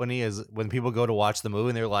rival company is when people go to watch the movie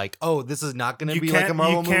and they're like, "Oh, this is not going to be like a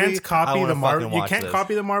Marvel you can't movie." I copy wanna the Marvel. fucking You watch can't this."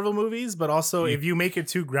 copy the Marvel movies, but also You- if you make it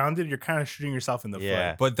too grounded, you're kind of shooting yourself in the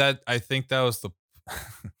Yeah. foot. But that I think that was the.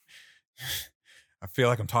 I feel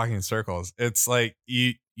like I'm talking in circles. It's like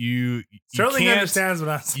you Sterling can't, understands what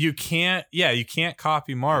I'm saying. You can't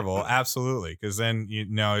copy Marvel absolutely because then you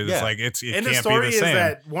know it's Yeah. like it And the can't story be the is same.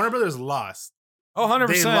 that Warner Brothers lost. 100%.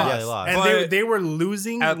 They lost. Yeah, they lost. And But they were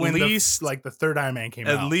losing at when least- the third Iron Man came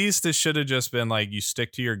out. At least it should have just been like you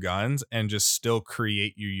stick to your guns and just still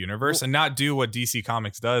create your universe and not do what DC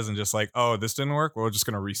Comics does and just like, oh, this didn't work. We're just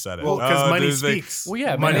gonna reset it. Well, because Oh, money this- they- speaks. Well, yeah,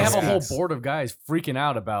 man, Money they have a whole speaks. board of guys freaking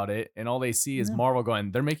out about it, and all they see is Marvel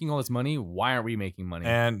going, "They're making all this money. Why aren't we making money?"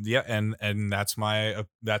 And yeah, and that's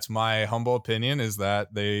my humble opinion is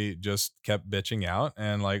that they just kept bitching out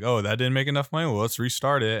and like, oh, that didn't make enough money. Well, let's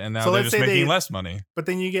restart it, and now So they're let's just say making they- less money. But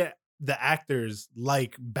then you get the actors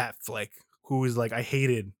like Batfleck, who is like, I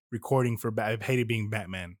hated recording for I hated being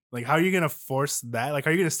Batman. Like, how are you gonna force that? Like, how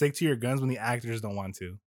are you gonna stick to your guns when the actors don't want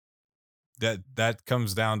to? That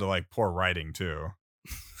comes down to like poor writing too.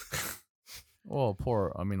 Well,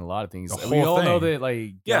 I mean, a lot of things. The We whole all know thing. that,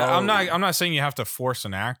 like, Yeah, Gal- I'm not saying you have to force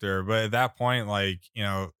an actor, but at that point, like, you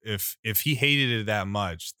know, if he hated it that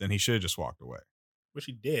much, then he should have just walked away. Which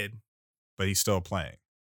he did. But he's still playing.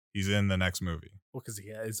 He's in the next movie. Well, because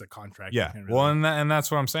it's a contract. Yeah. Well, and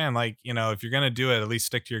that's what I'm saying. Like, you know, if you're gonna do it, at least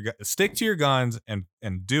stick to your guns and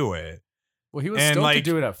do it. Well, he was and, stoked to like-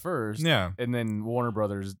 do it at first. Yeah. And then Warner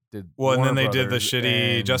Brothers did. Well, and Warner then they did the Brothers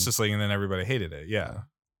shitty and- Justice League, and then everybody hated it. Yeah.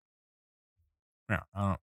 Yeah. I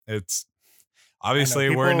don't. It's obviously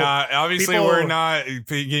people- we're not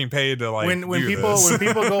getting paid to like when do people this. when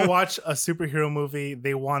people go watch a superhero movie,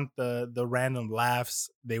 they want the random laughs,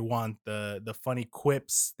 they want the funny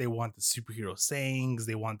quips, they want the superhero sayings,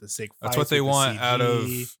 they want the sick. That's fights what they with the want out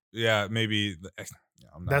CG. of maybe.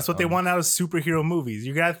 I'm not- That's what they I'm- want out of superhero movies.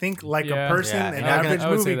 You gotta think like Yeah. a person, Yeah, an and I'm gonna- average I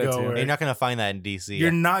would say that too. moviegoer. You're not going to find that in DC.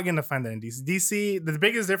 You're not gonna find that in DC. DC, the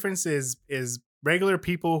biggest difference is regular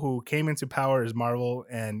people who came into power as Marvel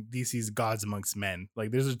and DC's gods amongst men.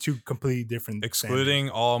 Like those are two completely different. Excluding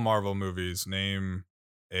all Marvel movies, name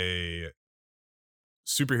a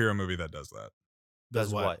superhero movie that does that.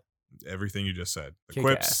 Does what? Everything you just said, the Kick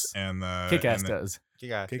quips ass. and the Kick-Ass and the- does.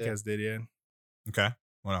 Kick-Ass did, yeah. Okay,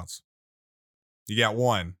 what else? You got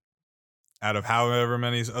one out of however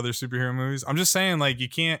many other superhero movies. I'm just saying, like you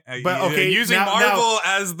can't. But, okay, using now- Marvel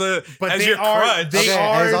as the But as they your are crutch. they Okay,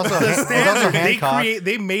 are there's also- the there's also standard. Hancock.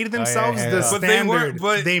 They made themselves yeah, the yeah. But they were- standard.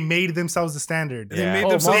 but- they made themselves the standard. They Yeah. made Oh,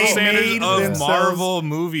 themselves Marvel standards made of themselves- Marvel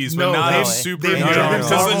movies, but No, not they- of they They superhero. made No, no, Because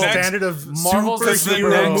themselves the the next standard of Marvel's the because the superhero-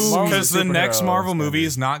 next Marvel's because the next superhero Marvel standard. movie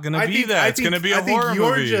is not going to be think- that. I It's going to think- be a I think horror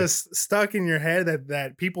you're movie. just stuck in your head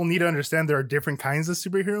that people need to understand there are different kinds of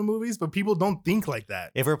superhero movies, but people don't think like that.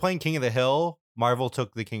 If we're playing King of the Hill, Marvel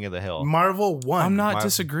took the King of the Hill. Marvel won. I'm not Marvel-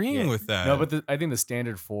 disagreeing yeah. with that. No, but I think the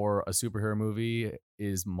standard for a superhero movie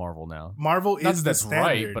is Marvel now. Marvel Not is that that's the standard.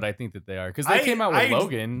 right, but I think that they are because they came out with Logan.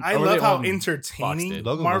 Logan. I or love they- how Fox entertaining did.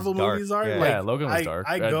 Logan Marvel was dark. movies are. Yeah. Like, Yeah, Logan was dark.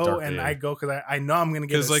 I Dark go and Fate. I go because I know I'm gonna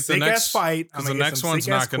get a because like the sick next ass fight. because the next one's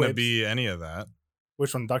not going to be any of that.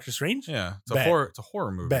 Which one? Doctor Strange? Yeah, it's Bet. a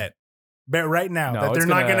horror movie. Bet. Bet right now No, that they're it's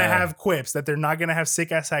not gonna gonna- have quips, that they're not gonna have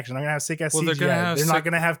sick ass action, they're not gonna have sick ass Well, CGI, they're not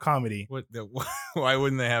gonna have comedy. What? Why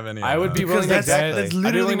wouldn't they have any? I of would be that? willing to Because bet. that's I'd be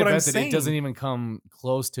literally willing to what I'm bet that saying. it doesn't even come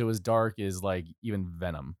close to as dark as like even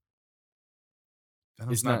Venom,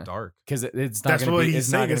 Venom's it's not not- dark, because it's not That's going what to be. he's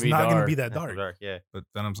It's not saying. going It's to be not dark. gonna be that dark. Yeah. but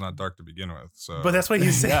Venom's not dark to begin with. So, But that's what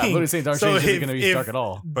he's Yeah, saying. literally saying Dark So Strange isn't if- going to be if- dark at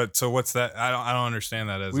all. But so what's that? I don't understand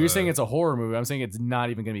that as. Well, you're saying it's a horror movie. I'm saying it's not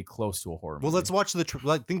even going to be close to a horror movie. Well, let's watch the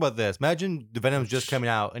like. Think about this. Imagine the Venom's just coming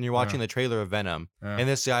out, and you're watching Yeah. the trailer of Venom, Yeah. and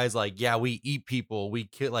this guy's like, "Yeah, we eat people. We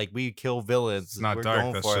kill villains. It's not We're dark.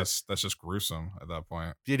 going That's for it." just gruesome at that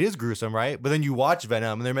point. It is gruesome, right? But then you watch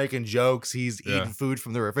Venom, and they're making jokes. He's Yeah. eating food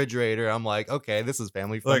from the refrigerator. I'm like, okay, this is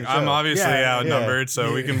family friendly. Look, I'm obviously Yeah, outnumbered,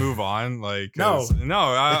 so we yeah. can move on. Like, No. 'cause-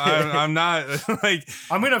 I'm not like.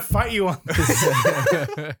 I'm gonna fight you on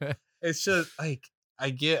this. It's just like I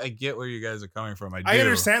get where you guys are coming from. I do. I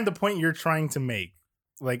understand the point you're trying to make.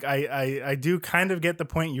 Like I do kind of get the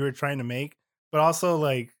point you were trying to make, but also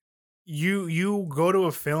like you go to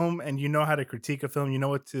a film and you know how to critique a film, you know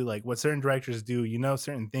what certain directors do, you know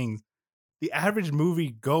certain things. The average movie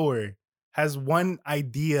goer has one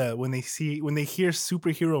idea when they hear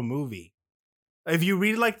superhero movie. If you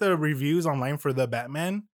read like the reviews online for the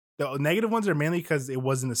Batman, the negative ones are mainly because it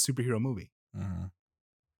wasn't a superhero movie. Mhm.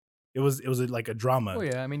 It was like a drama. Well,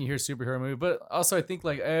 yeah, I mean, you hear superhero movie, but also I think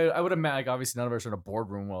like I would imagine, like obviously none of us are in a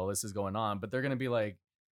boardroom while this is going on, but they're gonna be like,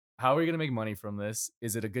 how are we gonna make money from this?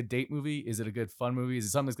 Is it a good date movie? Is it a good fun movie? Is it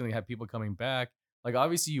something that's gonna have people coming back? Like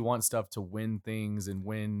obviously you want stuff to win things and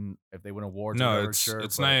win if they win awards. or No, whatever, it's sure,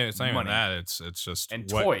 it's but not even money. that. It's just And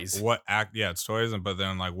what, toys. What act? Yeah, it's toys, but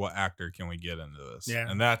then like what actor can we get into this? Yeah.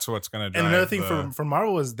 and that's what's gonna drive. And another thing the, for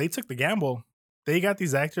Marvel was they took the gamble. They got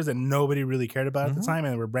these actors that nobody really cared about at the Mhm. time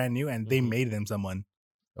and were brand new, and they Mhm. made them someone.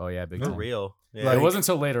 Oh yeah, big for time. real. Yeah. Like- it wasn't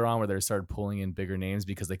until later on where they started pulling in bigger names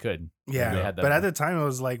because they could. Yeah, They had that- but at the time it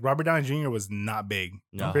was like Robert Downey Jr. was not big.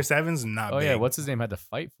 No. Chris Evans not Oh big. yeah, what's his name had to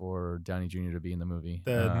fight for Downey Jr. to be in the movie?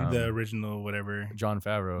 the original whatever. John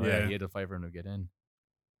Favreau. Yeah, Yeah. he had to fight for him to get in.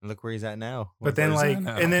 Look where he's at now. But then Where's like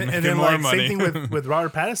that now? and then Making more like money. same thing with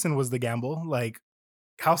Robert Pattinson was the gamble. Like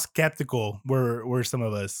how skeptical were some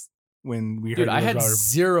of us when we heard Dude, it I was had Robert.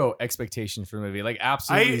 zero expectations for the movie. Like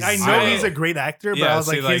absolutely. I know zero. he's a great actor, but Yeah, I was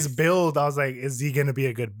see, like his like- build. I was like, is he gonna be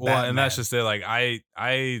a good Well, Batman? and that's just it. Like I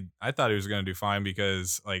thought he was gonna do fine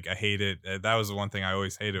because like I hate it. That was the one thing I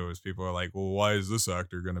always hated was people are like, well, why is this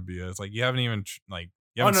actor gonna be it? It's like you haven't even like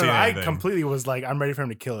you Oh haven't no, seen I anything. completely was like, I'm ready for him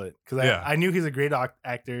to kill it because Yeah. I knew he's a great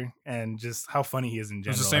actor and just how funny he is in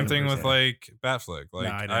general. It's the same thing with 100%. like Batflick.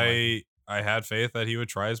 Like I don't I had faith that he would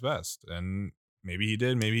try his best, and maybe he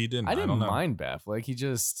did, maybe he didn't. I didn't don't know. mind Baff. Like he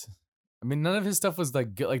just. I mean, none of his stuff was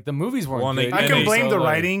like good. Like the movies weren't Well, and good. they- I and can they- blame the so, like,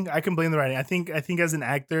 writing. I can blame the writing. I think as an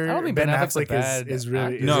actor, I don't think Ben Ben Affleck's a Affleck bad is really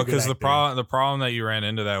actor. is a No, good because the actor. the problem that you ran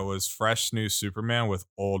into that was fresh new Superman with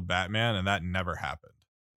old Batman, and that never happened.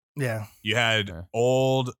 Yeah, You had Yeah.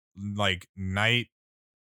 old like Knight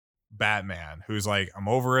Batman who's like, I'm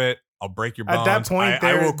over it. I'll break your bones. at that point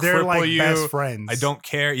I will they're cripple like you. best friends. I don't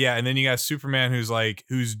care. Yeah, and then you got Superman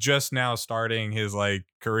who's just now starting his like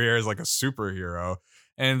career as like a superhero,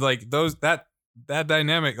 and like that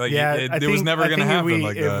dynamic like it was never gonna happen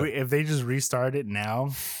like that. If they just restart it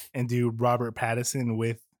now and do Robert Pattinson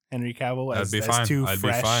with Henry Cavill That'd as, be as fine. two I'd be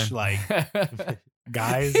fresh fine. like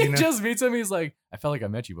guys, he you know? just meets him. He's like, I felt like I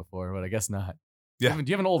met you before, but I guess not. Yeah. Do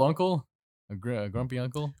you have an old uncle? A grumpy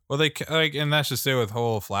uncle? Well, they like, and that's just it with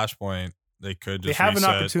whole Flashpoint. They could They just have an reset.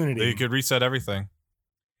 opportunity. They could reset everything.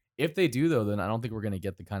 If they do though, then I don't think we're gonna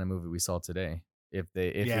get the kind of movie we saw today. If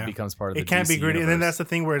Yeah. it becomes part of the It can't DC be gritty. And then universe. that's the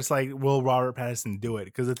thing where it's like, will Robert Pattinson do it?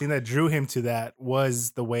 Because the thing that drew him to that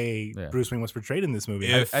was the way Yeah. Bruce Wayne was portrayed in this movie.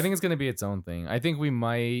 Yeah. I think it's gonna be its own thing. I think we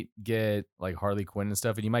might get like Harley Quinn and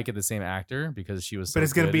stuff, and you might get the same actor because she was. So but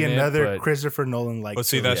it's going to good be in it, another but- Christopher Nolan like. But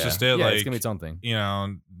see, that's yeah. just it. Yeah, like it's gonna be its own thing. you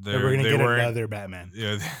know, we're going to they get weren't- another Batman.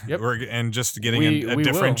 Yeah, Yep. and just getting We a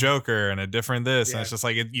different will. Joker and a different this, and Yeah. it's just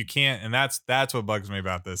like you can't. And that's what bugs me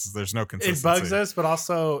about this is there's no It consistency. bugs us, but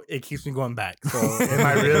also it keeps me going back. So am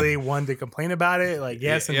I really one to complain about it? Like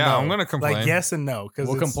yes and Yeah, no. I'm gonna complain. Like yes and no because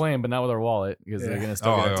We'll complain, but not with our wallet because they're Yeah. gonna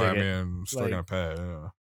still Oh, get a I ticket. mean, I'm still Like- gonna pay. Yeah.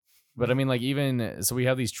 But I mean, like even so, we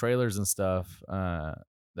have these trailers and stuff. I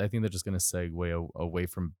think they're just gonna segue away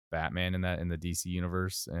from Batman in the DC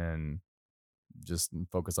universe and just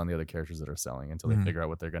focus on the other characters that are selling until they Mhm. figure out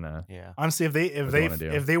what they're gonna. Yeah. Honestly, What they wanna do.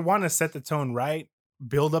 if they want to set the tone right,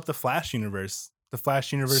 build up the Flash universe. The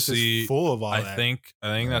Flash universe See, is full of all I that. think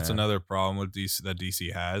that's Yeah. another problem with DC that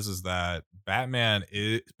DC has is that Batman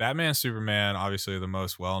and Superman obviously are the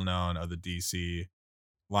most well known of the DC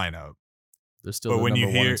lineup. They're still But the when you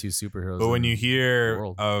number one hear- and two superheroes. But when in you the hear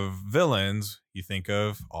world. of villains, you think of you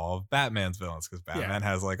think of all of Batman's villains because Batman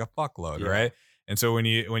has like a fuckload, Yeah. right? And so when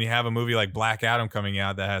you have a movie like Black Adam coming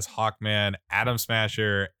out that has Hawkman, Atom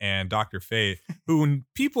Smasher, and Dr. Fate, who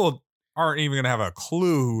people aren't even gonna have a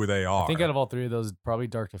clue who they are, I think out of all three of those, probably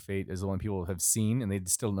Dark to Fate is the one people have seen, and they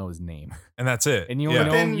still know his name. and that's it. And you only Yeah.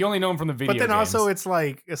 know Then- you only know him from the video. But then games. also it's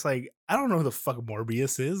like I don't know who the fuck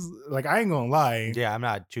Morbius is. Like I ain't gonna lie. Yeah, I'm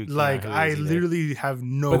not too keen on Like who it I is either. literally have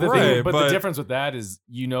no. but the, Right, thing, but but- the difference with that is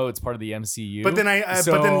it's part of the MCU. But then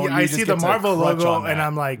So but then you I just see get the to Marvel clutch logo on and that.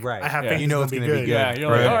 I'm like, Right. I have Yeah. faith You it's know gonna it's be gonna be good. good. yeah,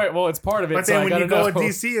 you're Right. like, all right, well, it's part of it. But so then I when you gotta go with know.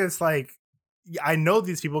 DC, it's like I know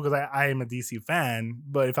these people because I am a DC fan.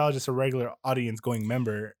 But if I was just a regular audience going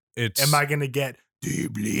member, It's am I gonna get? Do you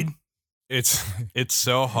bleed? it's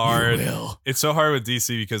so hard. You will. It's so hard with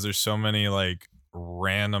DC because there's so many like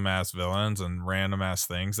random ass villains and random ass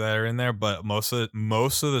things that are in there. But most of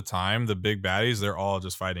the time, the big baddies, they're all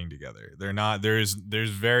just fighting together. They're not. There's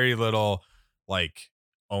very little like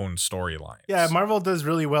own storylines. Yeah, Marvel does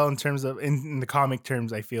really well in terms of in the comic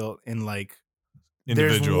terms. I feel in like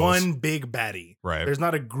there's Individuals. one big baddie. Right. There's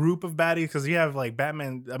not a group of baddies because you have like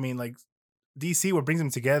Batman. I mean, like DC, what brings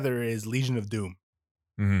them together is Legion of Doom.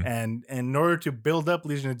 Mhm. And in order to build up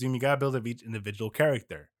Legion of Doom, you gotta build up each individual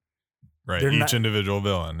character. Right. they're Each not- individual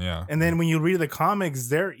villain. Yeah. And then when you read the comics,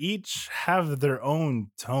 they're each have their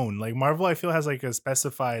own tone. Like Marvel, I feel has like a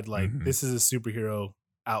specified like Mhm. this is a superhero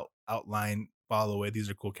outline. Follow it. These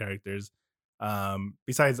are cool characters.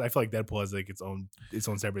 Besides, I feel like Deadpool has like its own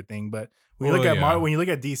separate thing. But when you Well, look at yeah. when you look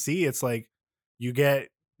at DC, it's like you get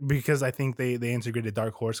because I think they integrated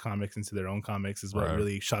Dark Horse comics into their own comics is what Right.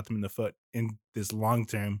 really shot them in the foot in this long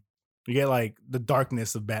term. You get like the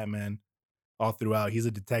darkness of Batman all throughout. He's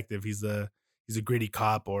a detective. He's a gritty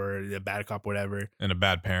cop or a bad cop, whatever. And a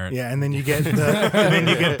bad parent. Yeah, and then you get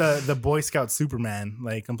the Boy Scout Superman,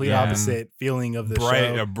 like complete Yeah. opposite feeling of the A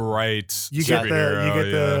show. bright. You get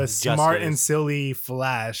the yeah. smart and Justice. silly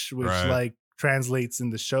Flash, which Right. like translates in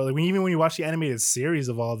the show. Like even when you watch the animated series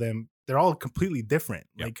of all of them, they're all completely different.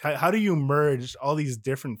 Yep. Like how do you merge all these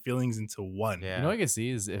different feelings into one? Yeah. You know what I could see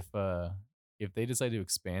is if they decide to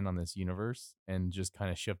expand on this universe and just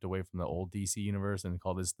kind of shift away from the old DC universe and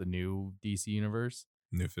call this the new DC universe,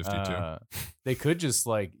 New 52. they could just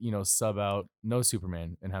like sub out no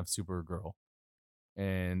Superman and have Supergirl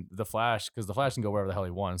and the Flash, because the Flash can go wherever the hell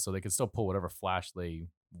he wants, so they could still pull whatever Flash they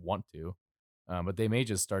want to, but they may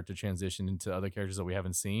just start to transition into other characters that we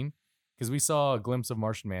haven't seen. Because we saw a glimpse of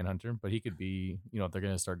Martian Manhunter, but he could be, if they're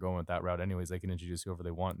going to start going with that route anyways, they can introduce whoever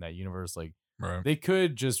they want in that universe. Like, Right. they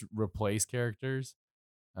could just replace characters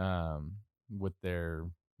with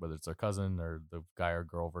whether it's their cousin or the guy or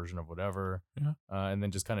girl version of whatever, Yeah. and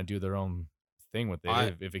then just kind of do their own thing with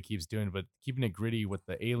it if it keeps doing it. But keeping it gritty with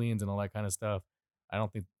the aliens and all that kind of stuff, I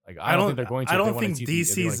don't think they're going to. I if they don't wanna think keep the-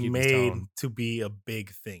 if they wanna DC's keep this made tone. to be a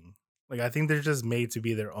big thing. Like I think they're just made to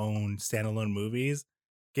be their own standalone movies.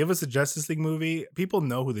 Give us a Justice League movie. People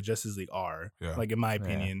know who the Justice League are. Yeah. Like in my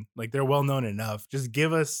opinion, like they're well known enough. Just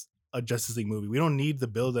give us a Justice League movie. We don't need the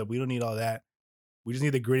build up. We don't need all that. We just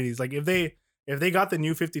need the gritties. Like if they got the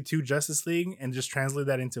new 52 Justice League and just translate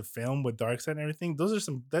that into film with Darkseid and everything,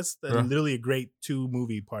 that's Yeah. literally a great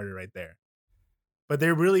 2-movie party right there. But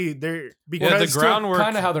they're the because groundwork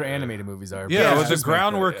Kind of how their animated movies are. but Yeah, Yeah, but it's the just like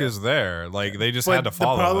groundwork yeah. is there. Like they just but had to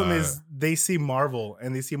follow. the problem that. is they see Marvel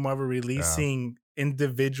and they see Marvel releasing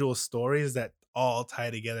individual stories that all tie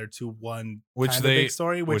together to one Which kind of they- big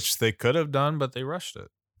story, which they could have done, but they rushed it.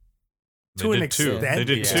 They To an did two. extent, They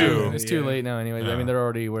did yeah. two. It's too Yeah. late now anyway. I Yeah. mean, they're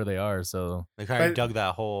already where they are, so They kind of But- dug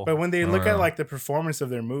that hole. but when they look Yeah. at like the performance of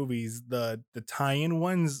their movies, the tie-in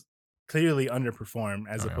ones clearly underperform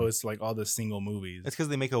as Oh, yeah. opposed to like all the single movies. It's because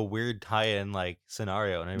they make a weird tie-in like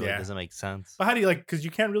scenario, and it really Yeah. doesn't make sense. But how do you because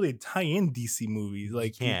you can't really tie in DC movies.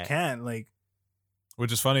 Like you can't. can't like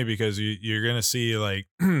Which is funny because you're gonna see like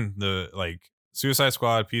the like Suicide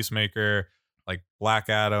Squad, Peacemaker, like Black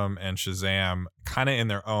Adam and Shazam kind of in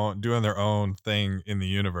their own doing their own thing in the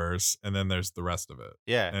universe, and then there's the rest of it.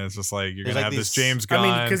 Yeah, And it's just like you're There's gonna like have this these- James I Gunn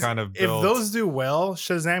mean, because kind of if built. those do well,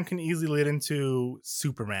 Shazam can easily lead into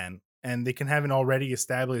Superman, and they can have an already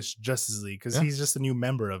established Justice League because Yeah. he's just a new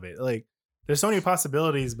member of it. Like, there's so many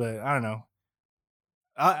possibilities, but I don't know.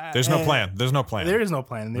 There's no plan. There's no plan. There is no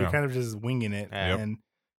plan. They're Yeah. kind of just winging it, Yep.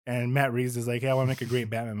 and Matt Reeves is like, "Yeah, I want to make a great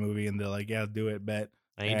Batman movie," and they're like, "Yeah, do it, bet."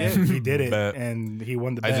 and he And did. he did it, Bet. and he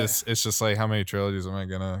won the I bet. it's just like how many trilogies am I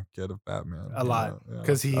gonna get of Batman? A lot, Yeah.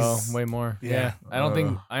 because he's way more. yeah. Yeah, I don't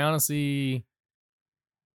think. Uh. I honestly,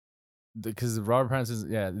 because Robert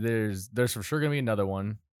Pattinson, there's for sure gonna be another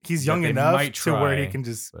one. he's that young they enough might to where he try, can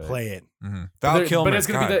just but- play it. Val Kilmer. But it's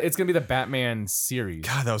gonna God, be it's gonna be the Batman series.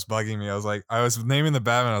 God, that was bugging me. I was naming the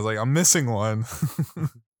Batman. I was like, I'm missing one.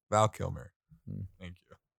 Val Kilmer. Hmm. Thank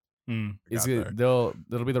you. Mm. I It's got good. there.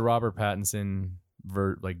 It'll be the Robert Pattinson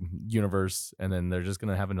universe, and then they're just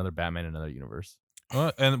gonna have another Batman in another universe.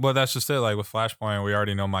 Well, that's just it. Like with Flashpoint, we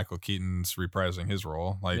already know Michael Keaton's reprising his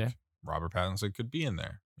role. Like Yeah. Robert Pattinson could be in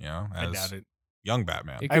there, I as doubt it. young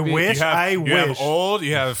Batman. It I could be- wish. You have wish. old,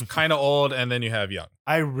 you have kind of old, and then you have young.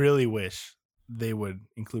 I really wish they would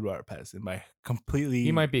include Robert Pattinson by completely.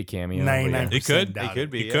 He might be a cameo. but 99%. yeah. It could. doubt It could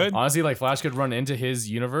be. You yeah. could. Honestly, like Flash could run into his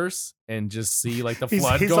universe and just see like the He's-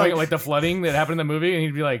 flood he's going, like- like the flooding that happened in the movie, and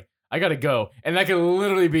he'd be like, "I gotta go," and that could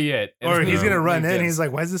literally be it. And Or then he's Yeah. gonna run like in. this. He's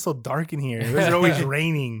like, "Why is this so dark in here? Why is it always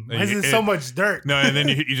raining? Why is there so much dirt?" No, and then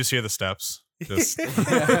you just hear the steps. Just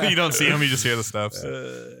you don't see him, you just hear the steps.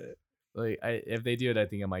 Like, if they do it, I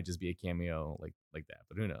think it might just be a cameo like that.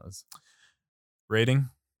 But who knows? Rating?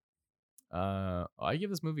 I give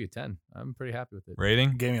this movie a 10. I'm pretty happy with it.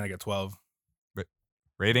 Rating? Gave me like a 12.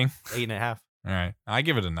 Rating? 8.5. All right. I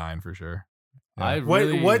give it a 9 for sure. Yeah. I What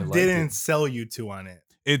really what liked didn't it. sell you two on it?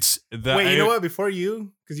 It's the Wait, you know what? Before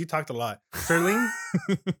you, because you talked a lot, Sterling.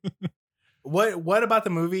 What about the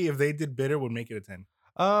movie? If they did Bitter, would make it a 10?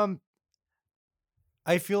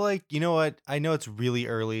 I feel like, you know what? I know it's really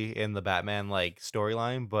early in the Batman like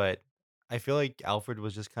storyline, but I feel like Alfred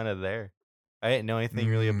was just kind of there. I didn't know anything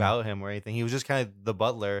really Mm. about him or anything. He was just kind of the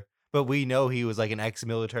butler, but we know he was like an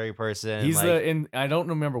ex-military person. He's like, I don't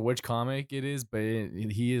remember which comic it is, but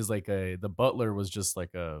he is like the butler was just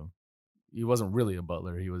like he wasn't really a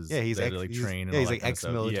butler. He was Yeah, he's there to, ex- like he's- train. And yeah, all he's, that like, kind of stuff.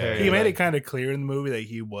 ex-military. He Yeah, made like- it kind of clear in the movie that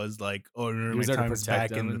he was like, "Oh, remember He was my there to times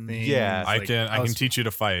protect back in the them. thing." Yeah. I Like, can was- teach you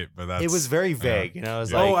to fight, but that's it was very yeah. vague, and I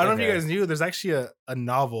was Yeah. like, Oh, I don't know if you okay. guys knew. There's actually a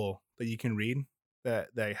novel that you can read that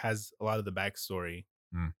has a lot of the backstory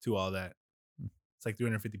Hmm. to all that. It's like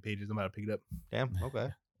 350 pages. I'm about to pick it up. Damn,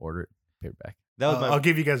 okay. Order it, paperback. That was I'll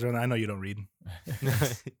give you guys one. I know you don't read.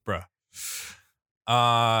 bruh.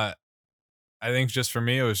 I think just for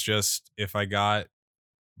me, it was just if I got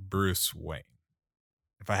Bruce Wayne.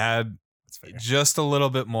 If I had That's fair. just a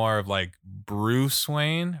little bit more of like Bruce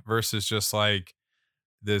Wayne versus just like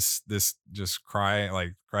this just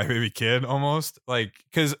crybaby kid almost, like,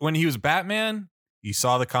 because when he was Batman, you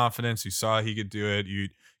saw the confidence, you saw he could do it,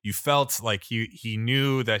 you felt like he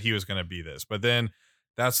knew that he was going to be this. But then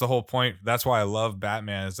that's the whole point. That's why I love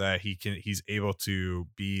Batman, is that he's able to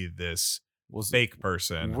be this Well, fake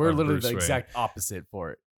person. We're of literally Bruce the Wayne. exact opposite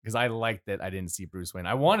for it, because I liked that I didn't see Bruce Wayne.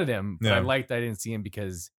 I wanted him, but I Yeah. liked that I didn't see him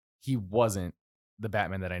because he wasn't the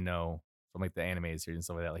Batman that I know from like the animated series and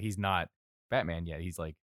stuff like that. Like, he's not Batman yet. He's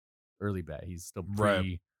like early Bat. He's still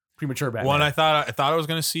Right. premature Batman. One, I thought I was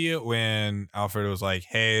gonna see it when Alfred was like,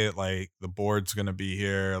 "Hey, like the board's gonna be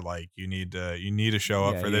here. Like you need to show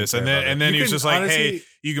up Yeah, for you this." care And about it. then You he was can just like, "Hey, honestly-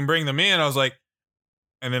 you can bring them in." I was like,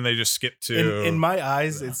 and then they just skipped to in my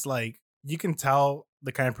eyes, Yeah. it's like you can tell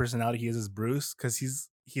the kind of personality he is as Bruce, because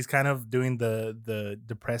he's kind of doing the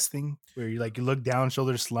depressed thing where you look down,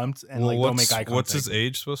 shoulders slumped, and like don't make eye contact. what's his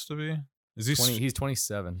age supposed to be? Is he 20, he's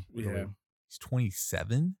 27. I Yeah. believe. he's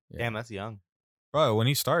 27? Damn, that's young. Bro, when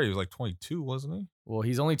he started, he was like 22, wasn't he? Well,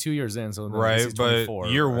 he's only 2 years in, so then I guess Right, he's but 24,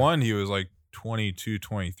 year right? one he was like 22,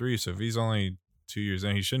 23. So if he's only 2 years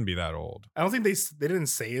in, he shouldn't be that old. I don't think they didn't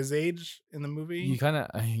say his age in the movie. You kind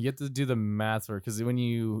of you have to do the math for, because when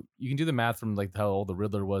you can do the math from like how old the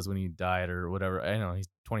Riddler was when he died or whatever. I don't know, he's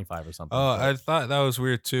 25 or something. Oh, but- I thought that was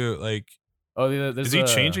weird too. Like, there's is he a-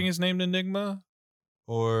 changing his name to Enigma,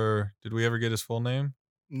 or did we ever get his full name?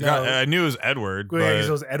 no, I knew it was Edward, yeah, but it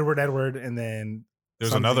was Edward, and then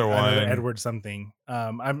there's something- another one. Edward something.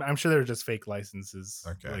 I'm sure they're just fake licenses.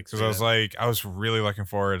 Okay, like, because I was straight up. like, I was really looking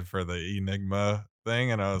forward for the Enigma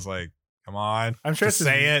thing, and I was like, come on, I'm sure just it's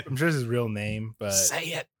say it. I'm sure it's his real name, but Say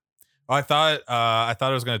it. Well, I thought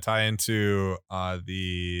it was going to tie into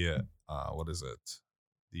the what is it?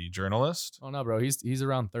 The journalist, Oh no, bro, he's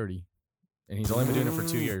around 30, and he's only been doing it for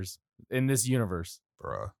 2 years in this universe.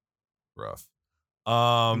 bruh, rough.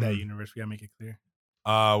 in that universe, we gotta make it clear.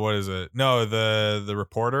 What is it? No, the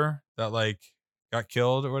reporter that like got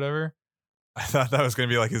killed or whatever. I thought that was gonna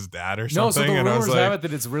be like his dad or something. No, so the and I was rumors have like, it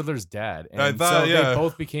that it's Riddler's dad, and I thought, so yeah. they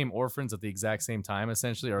both became orphans at the exact same time,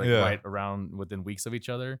 essentially, or like Yeah. right around within weeks of each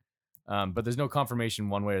other. But there's no confirmation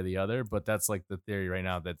one way or the other. But that's like the theory right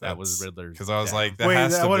now that was That's- Riddler's. because I was dad. like, that Wait,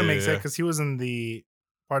 has that to wouldn't be, make sense because he was in the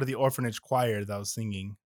part of the orphanage choir that was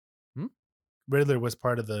singing. Hmm? Riddler was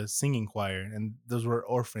part of the singing choir, and those were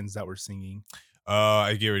orphans that were singing.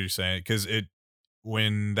 I get what you're saying because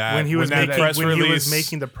when he was that making press when release, he was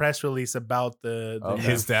making the press release about the Okay.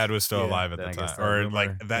 his dad was still Yeah, alive at then the I guess time, that or rumor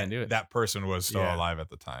like can't do it. that person was still Yeah. alive at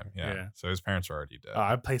the time. Yeah. Yeah. So his parents were already dead.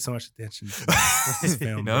 I pay so much attention to this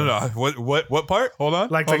film. no, bro. What part? Hold on.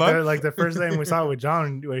 Like Hold on. the first time we saw it with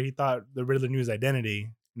John, where he thought the Riddler knew his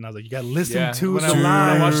identity, and I was like, you got to listen Yeah, to when the when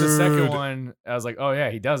I watched the second Dude. one, I was like, oh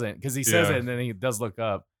yeah, he doesn't, because he says Yeah. it and then he does look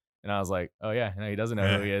up, and I was like, oh yeah, no, he doesn't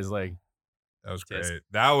know who he is. Like, That was Yes. great.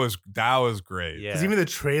 That was great. Yeah. Because even the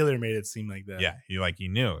trailer made it seem like that. Yeah. He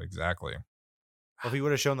knew exactly. Well, if he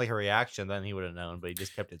would have shown like a reaction, then he would have known. But he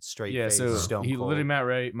just kept it straight. yeah, face, so stone he cold.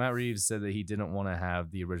 literally Matt Reeves said that he didn't want to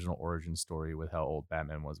have the original origin story with how old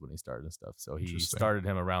Batman was when he started and stuff. So he Interesting. started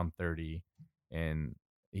him around 30, and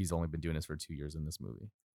he's only been doing this for 2 years in this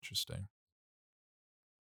movie. Interesting.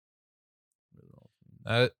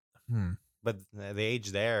 That But the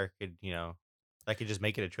age there could, that could just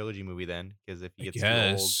make it a trilogy movie then. Because if he I gets too old,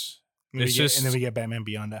 guess. And, It's and then just- we get Batman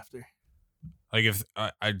Beyond after. Like if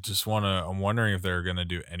I just want to, I'm wondering if they're gonna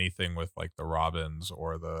do anything with like the Robins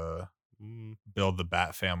or the build the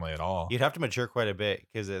Bat family at all. you'd have to mature quite a bit.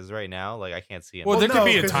 Because as right now, like I can't see him. Well, there could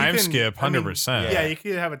be a 'cause you time can- skip, I mean, 100%. Yeah, you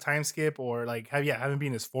could have a time skip or like have him be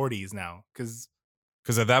in his 40s now. Because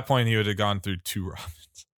Because at that point he would have gone through 2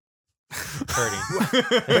 Robins.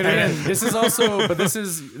 Hurting. But again, this is also, but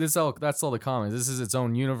this all that's all the comics. This is its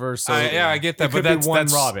own universe. So Yeah, I get it that, but could be that's one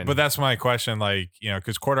that's Robin. But that's my question, like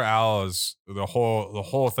because Quarter Owl is the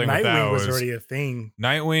whole thing with that Nightwing was was already a thing.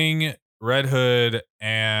 Nightwing, Red Hood,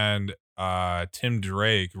 and Tim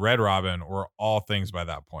Drake, Red Robin were all things by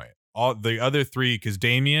that point. All the other 3, because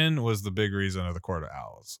Damian was the big reason of the Court of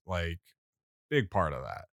Owls, like big part of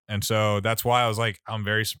that. And so that's why I was like, I'm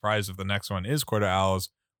very surprised if the next one is Court of Owls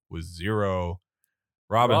with 0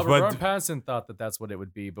 Robins. Robert Pattinson thought that that's what it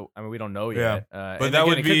would be, but I mean, we don't know Yeah. yet. But And that again,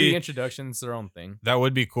 would it could be- be introductions, their own thing. that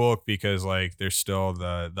would be cool because like there's still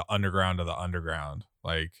the underground of the underground,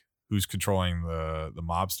 like who's controlling the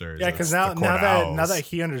mobsters. Yeah, It's because the now Court of now Owls. that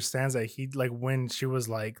he understands that, he like when she was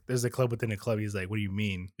like, "There's a club within a club," he's like, "What do you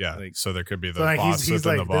mean?" Yeah, Like, so there could be the so like boss he's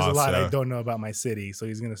within like, the "There's boss. a lot yeah. I don't know about my city," so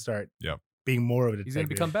he's gonna start Yep. being more of a He's gonna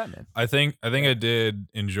detective. become Batman. I think I did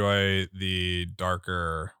enjoy the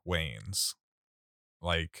darker Waynes,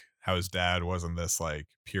 like how his dad wasn't this like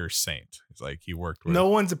pure saint. He's like he worked with No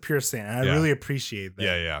one's a pure saint. And I Yeah. really appreciate that.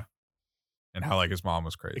 yeah, and how like his mom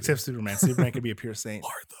was crazy. Except Superman. Superman could be a pure saint.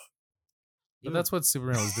 Martha. But that's what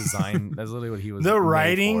Superman was designed. That's literally what he was. The made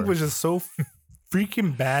writing for. was just so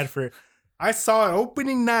freaking bad for it. I saw it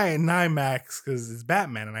opening night in IMAX because it's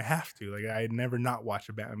Batman and I have to. Like I never not watch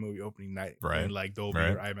a Batman movie opening night Right. in like Dolby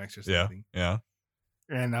Right. or IMAX or Yeah, something. yeah.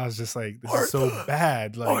 And I was just like, this is so Martha.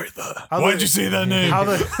 bad. Like Martha. how Why'd the- you say that name? how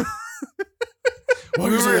the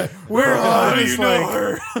Why'd we you say were, that? we're all How do just you know like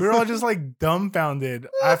her? we were all just like dumbfounded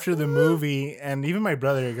after the movie, and even my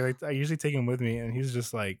brother, 'cause I usually take him with me, and he's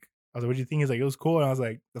just like, I was like, "What do you think?" He's like, "It was cool," and I was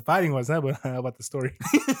like, "The fighting was not, but how about the story?"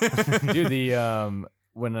 Dude, the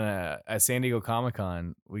when at San Diego Comic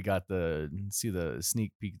Con we got see the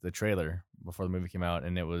sneak peek, the trailer before the movie came out,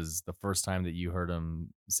 and it was the first time that you heard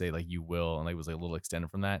him say like "you will," and like it was like a little extended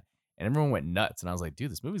from that, and everyone went nuts, and I was like, "Dude,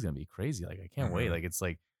 this movie's gonna be crazy! Like I can't wait! Mhm. Like it's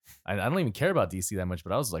like I don't even care about DC that much,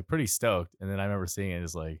 but I was like pretty stoked." And then I remember seeing it,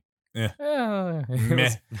 it's like, Yeah.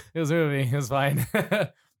 it was a movie, it was fine.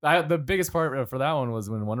 The biggest part for that one was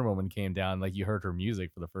when Wonder Woman came down, like you heard her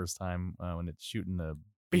music for the first time when it's shooting the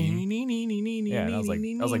beam. Yeah, and I was like,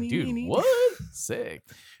 dude, what? Sick.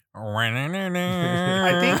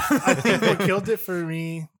 I think what killed it for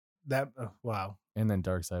me wow, And then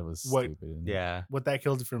Darkseid was What- stupid. Yeah. what that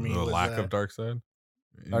killed it for me the was lack of dark side.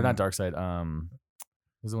 Or not Darkseid.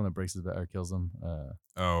 Who's the one that breaks his back or kills him?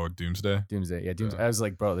 Oh, Doomsday. Doomsday. Yeah, Doomsday. Yeah. I was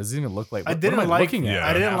like, bro, this doesn't even look like. I What didn't am I like. looking at Yeah. I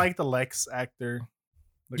right didn't now? like the Lex actor.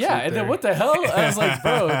 Lex Yeah, and then Luthor. what the hell? I was like,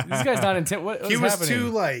 bro, this guy's not intent. What He was was happening? too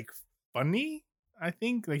like funny. I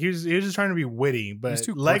think like he was just trying to be witty, but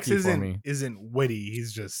too Lex quirky for me. isn't witty.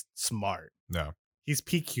 He's just smart. No. He's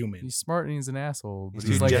peak human. He's smart and he's an asshole, but He's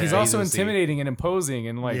he's too like Jeff he's also Bezos-y. intimidating and imposing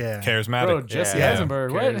and like, yeah, Charismatic. bro, Jesse Yeah.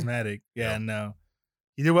 Eisenberg. What? charismatic. Yeah, no.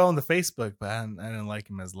 He did well on the Facebook, but I didn't like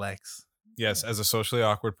him as Lex. Yes, as a socially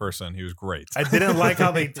awkward person, he was great. I didn't like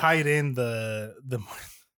how they tied in the.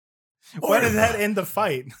 Why did that end the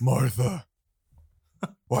fight? Martha.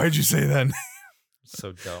 Why'd you say that?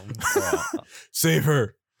 So dumb. Save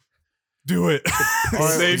her. Do it. Alright,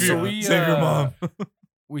 Save so your we, save your mom.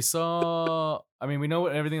 We saw. I mean, we know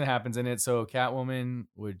everything that happens in it. So Catwoman,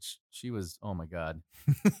 which she was, oh my god,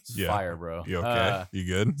 it's Yeah. fire, bro. You okay? You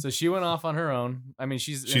good? So she went off on her own. I mean,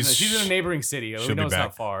 she's in a neighboring city. We she'll know be it's back.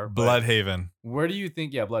 not far. but Bloodhaven. Where do you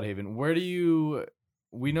think? Yeah, Bloodhaven.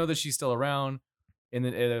 We know that she's still around. And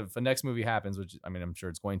then if the next movie happens, which I mean, I'm sure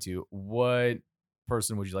it's going to, what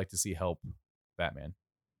person would you like to see help Batman?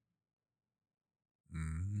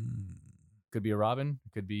 Could be a Robin.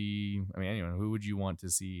 Could be, I mean, anyone. Who would you want to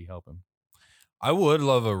see help him? I would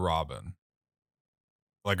love a Robin,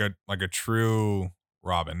 like a true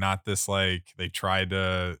Robin, not this like they tried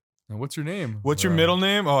to. And what's your name? What's your middle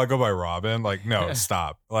name? Oh, I go by Robin. Like, no,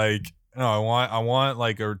 stop. Like, no, I want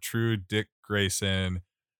like a true Dick Grayson,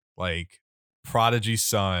 like prodigy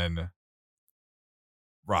son,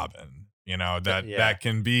 Robin. You know that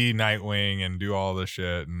can be Nightwing and do all the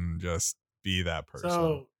shit and just be that person.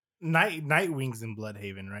 So Nightwing's in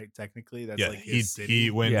Bloodhaven, right? Technically, that's like his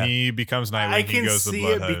city. When he becomes Nightwing, I can he goes see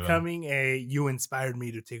to it Bloodhaven. becoming you inspired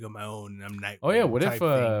me to take on my own. And I'm Nightwing. Oh yeah, what if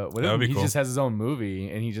That would be he cool. just has his own movie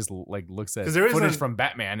and he just like looks at 'Cause there footage isn't- from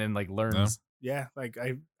Batman and like learns. Yeah, like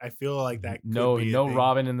I feel like that. Could No, be a no thing.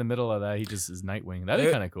 Robin in the middle of that. He just is Nightwing. That'd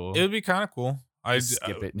be kind of cool. It would be kind of cool. I Just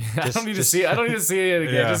skip it. I just- don't need to just- see it. I don't need to see it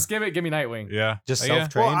again. Yeah. Just skip it. Give me Nightwing. Yeah, Just Yeah.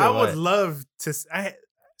 self-trained. Well, I or what? would love to.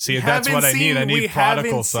 See, that's what I need. I need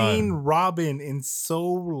prodigal seen son, Robin in so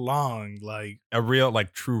long. Like a real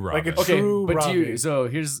like true Robin. Like a Okay, True but do you, Robin. so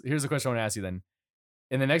here's a question I want to ask you then.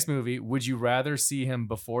 In the next movie, would you rather see him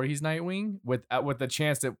before he's Nightwing with the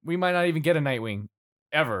chance that we might not even get a Nightwing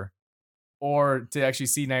ever, or to actually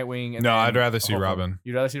see Nightwing? And No, then I'd rather see hopefully- Robin.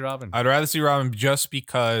 You'd rather see Robin? I'd rather see Robin just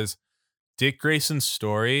because Dick Grayson's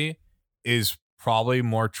story is probably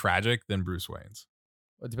more tragic than Bruce Wayne's.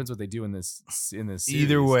 Well, it depends what they do in this Either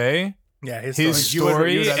series. way, yeah, his you would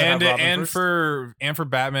story rather have Robin first? and for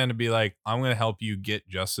Batman to be like, I'm going to help you get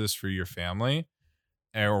justice for your family,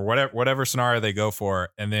 or whatever scenario they go for,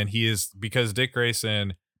 and then he is, because Dick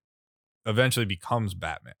Grayson eventually becomes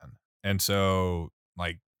Batman, and so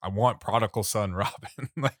like I want prodigal son Robin.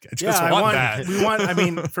 Like I just want that. We want. I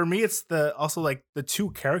mean, for me, it's also like the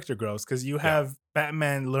two character growths because you have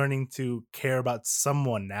Batman learning to care about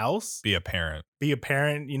someone else, Be a parent. be a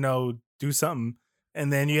parent, do something,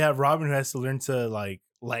 and then you have Robin who has to learn to like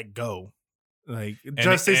let go. Like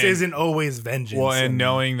justice and- isn't always vengeance. Well, and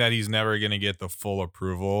knowing that he's never going to get the full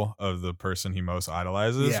approval of the person he most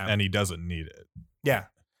idolizes, Yeah. and he doesn't need it. yeah,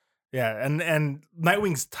 and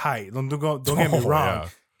Nightwing's tight. Don't get me Oh, wrong. yeah.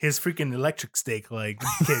 His freaking electric stick like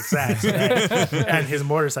kicks ass, right? And his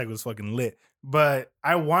motorcycle is fucking lit. But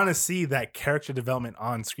I want to see that character development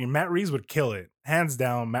on screen. Matt Reeves would kill it, hands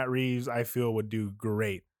down. Matt Reeves, I feel, would do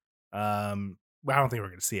great. But I don't think we're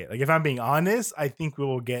gonna see it. Like, if I'm being honest, I think we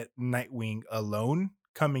will get Nightwing alone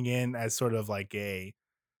coming in as sort of like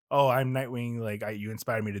I'm Nightwing. Like, you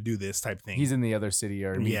inspired me to do this type thing. He's in the other city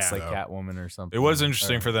or meets Yeah. like Yeah. Catwoman or something. It was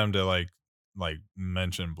interesting Or- for them to like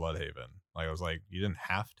mention Bloodhaven. Like I was like, you didn't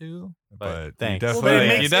have to, but you thanks. definitely, Well, but it you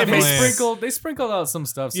makes- it definitely makes they sprinkled out some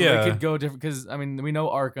stuff so Yeah. they could go different because I mean we know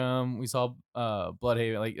Arkham, we saw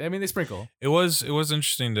Bloodhaven, like I mean they sprinkle. It was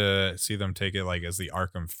interesting to see them take it like as the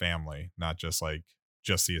Arkham family, not just the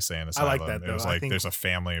insane asylum. I like that, It though. was I like think there's a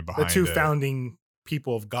family the behind two it. founding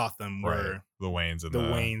people of Gotham Right. were The Waynes and the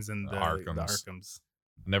Waynes and the Arkhams. Arkhams.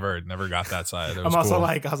 Never got that side. It I'm was also cool.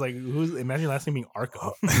 I was like, imagine last name being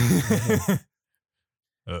Arkham.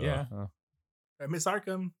 Yeah. Miss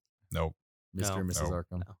Arkham. Nope. Mr. and Mrs. Nope.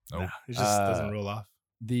 Arkham. Nope. Nah, it just doesn't Uh, roll off.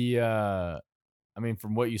 The I mean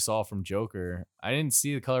from what you saw from Joker, I didn't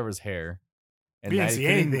see the color of his hair. We didn't I see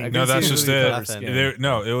couldn't- anything. I No, couldn't that's see just the it. color of his Nothing.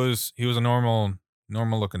 skin. He was a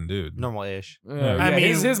normal looking dude. Normal-ish. Yeah, I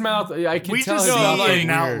mean, his mouth. I can we tell just his see mouth an is weird.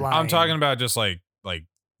 outline. I'm talking about just like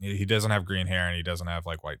he doesn't have green hair and he doesn't have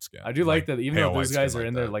like white skin. I do like that even pale though white those guys skin are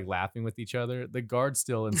in that. there like laughing with each other, the guard's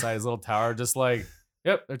still inside his little tower, just like,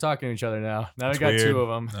 yep, they're talking to each other now. Now It's we got weird. two of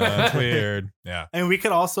them. That's weird. Yeah. And we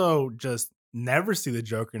could also just never see the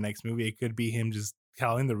Joker next movie. It could be him just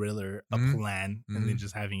telling the Riddler a Mhm. plan and then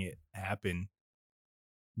just having it happen.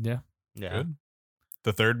 Yeah. Yeah. Good.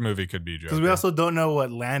 The third movie could be Joker. Because we also don't know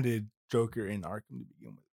what landed Joker in Arkham to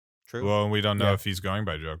begin with. True. well, we don't know Yeah. if he's going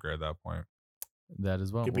by Joker at that point. That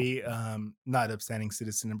as well. Could be not upstanding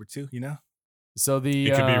citizen number 2, So the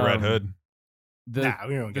It could be Red Hood. The Nah,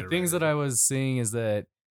 we don't get the it things right. that I was seeing is that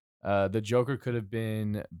the Joker could have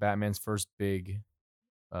been Batman's first big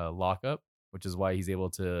lockup, which is why he's able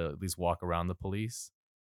to at least walk around the police.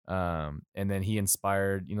 And then he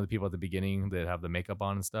inspired, the people at the beginning that have the makeup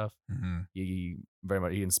on and stuff. Mhm. He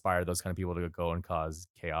inspired those kind of people to go and cause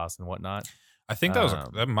chaos and whatnot. I think that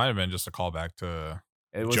Um, might have been just a callback to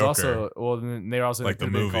It was Joker. also then they were also Like the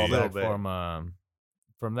could have been movie. callback Little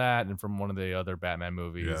from that and from one of the other Batman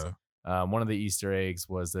movies. yeah. One of the Easter eggs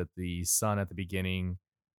was that the son at the beginning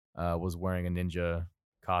was wearing a ninja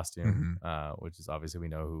costume, which is obviously we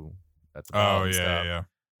know who that's about. Oh and yeah, stuff.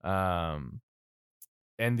 yeah.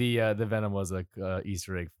 And the Venom was like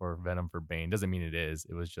Easter egg for Venom for Bane. Doesn't mean it is.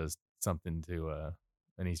 It was just something to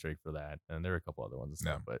an Easter egg for that. And there were a couple other ones and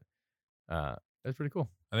stuff, but that's pretty cool.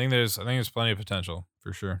 I think there's plenty of potential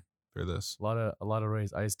for sure for this. A lot of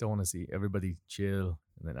rays. I still want to see everybody chill,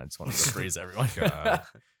 and then I just want to praise everyone. God.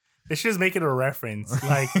 They should just make it a reference,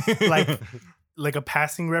 like a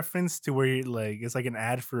passing reference to where you like it's like an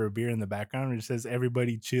ad for a beer in the background. It says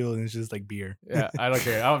 "everybody chill" and it's just like beer. Yeah, I don't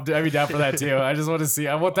care. I'd be down for that too. I just want to see.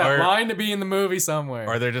 I want that Or- line to be in the movie somewhere.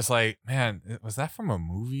 Or they're just like, man, was that from a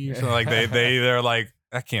movie? So like they're like,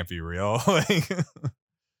 that can't be real. Like,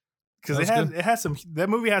 Because that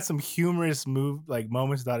movie has some humorous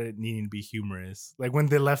moments without it needing to be humorous. Like when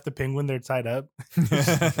they left the penguin, they're tied up.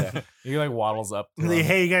 He like waddles up. to Like, him.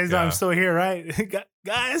 hey, you guys know Yeah. I'm still here, right?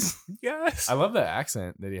 guys. I love the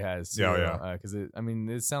accent that he has. Too, Yeah. Because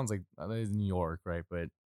it sounds like it's New York, right? But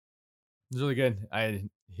it's really good.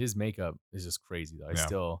 His makeup is just crazy though.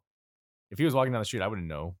 Yeah. If he was walking down the street, I wouldn't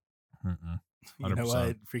know. Mm-mm. You know 100%.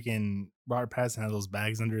 what? Freaking Robert Pattinson had those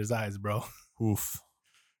bags under his eyes, bro. Oof.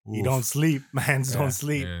 You don't sleep. Mans Yeah. don't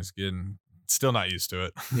sleep. Yeah, it's still not used to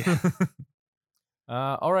it. Yeah.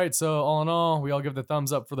 All right. So all in all, we all give the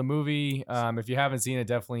thumbs up for the movie. If you haven't seen it,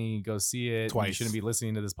 definitely go see it. You Twice. shouldn't be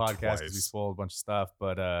listening to this podcast because we Twice. spoiled a bunch of stuff,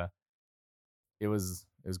 but it was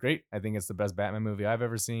great. I think it's the best Batman movie I've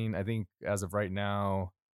ever seen. I think as of right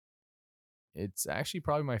now, it's actually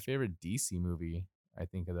probably my favorite DC movie. I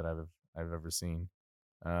think that I've ever seen.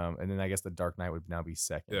 And then I guess the Dark Knight would now be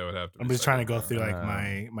second. Yeah, it would have to. I'm be just trying to second, go through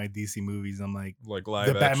yeah. like my DC movies. I'm like like live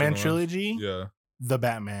the action Batman ones. trilogy, Yeah, the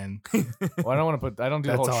Batman. Well, I don't want to put. I don't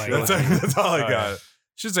do the That's whole all I trilogy. got. that's all I Oh, got. yeah.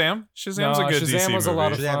 Shazam's No, a good Shazam DC was a movie.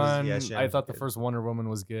 lot of Shazam fun. Shazam I was thought the good. first Wonder Woman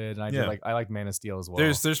was good, and I liked Man of Steel as well.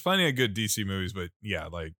 There's plenty of good DC movies, but yeah,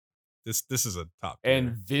 like this is a top. And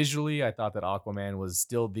tier. visually, I thought that Aquaman was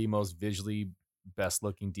still the most visually best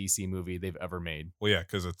looking DC movie they've ever made. well, yeah,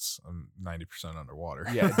 because it's 90% underwater.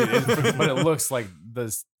 Yeah, dude, but it looks like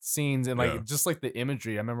the scenes and like Yeah. just like the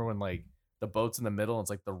imagery. I remember when like the boat's in the middle, and it's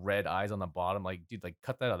like the red eyes on the bottom. Like, dude, like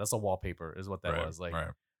cut that out. That's a wallpaper, is what that Right, was. Like right.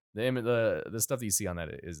 the stuff that you see on that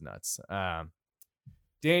is nuts.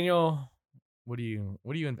 Daniel, what do you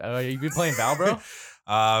you been playing Val, bro?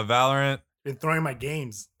 Valorant. Been throwing my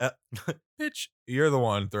games. Bitch, you're the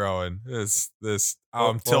one throwing this. Well-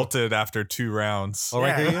 I'm tilted after 2 rounds. What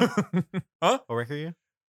rank are you? Huh? What rank are you?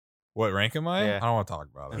 What rank am I? Yeah. I don't want to talk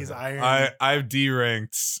about it. He's iron. I've D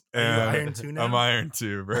ranked. Are you iron 2 now? I'm iron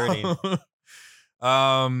 2, bro. Hurting.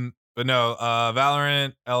 But no,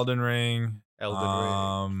 Valorant, Elden Ring,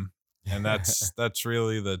 Elden Ring. and that's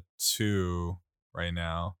really the 2 right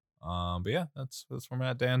now. But yeah, that's where I'm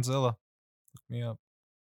at. Danzilla, look me up.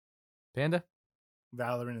 Panda.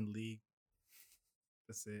 Valorant and League.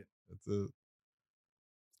 That's it. That's it.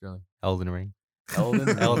 Sterling. Elden Ring.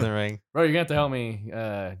 Elden. Elden Ring. Bro, you're gonna have to help me.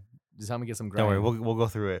 Just help me get some grind. Don't worry, we'll go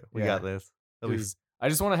through it. We Yeah. got this. It'll be- 'Cause I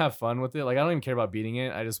just want to have fun with it. Like I don't even care about beating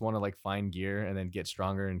it. I just want to like find gear and then get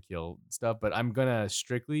stronger and kill stuff. But I'm gonna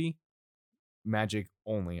strictly magic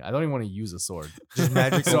only. I don't even want to use a sword. Just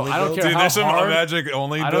magic So only I don't build? care Dude, how there's some hard- magic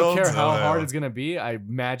only I builds. don't care how Oh, yeah. hard it's gonna be. I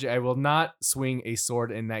will not swing a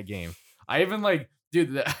sword in that game. I even like,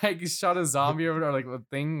 dude, I shot a zombie or like a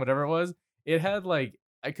thing, whatever it was. It had like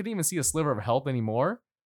I couldn't even see a sliver of health anymore.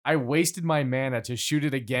 I wasted my mana to shoot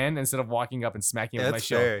it again instead of walking up and smacking it Yeah, with my that's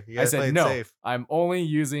shield. fair. You I gotta play said it no. safe. I'm only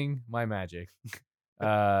using my magic. All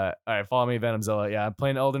right, follow me, Venomzilla. Yeah, I'm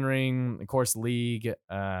playing Elden Ring, of course, League.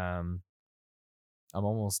 I'm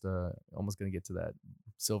almost gonna get to that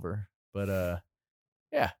silver, but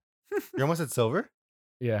You're almost at silver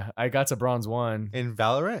yeah, I got to bronze 1. in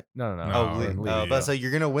Valorant. No, No, Oh, we're League. in League. yeah. But so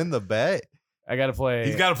you're gonna win the bet. I gotta play.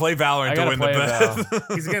 He's got to play I Valorant to gotta win the play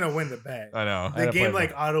bet. He's gonna win the bet. I know. I The gotta game play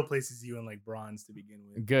like auto places you in like bronze to begin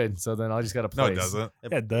with. Good. So then I just gotta No, play. it doesn't.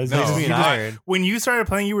 Yeah, it does. No. You Just just- be you an just- iron. when you started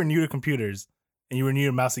playing, you were new to computers and you were new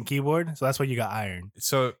to mouse and keyboard, so that's why you got iron.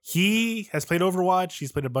 So He has played Overwatch.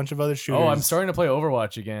 He's played a bunch of other shooters. Oh, I'm starting to play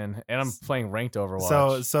Overwatch again, and I'm playing ranked Overwatch.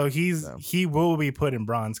 So So. he will be put in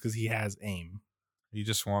bronze because he has aim. you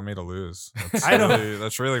just want me to lose. That's I don't-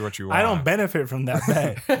 that's really what you want. I don't benefit from that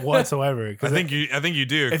bet whatsoever. I 'cause think you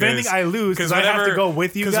do. if anything, I lose because I have to whenever- go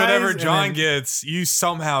with you guys. Because whatever and John then- gets, you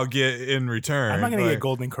somehow get in return. I'm not gonna Like, get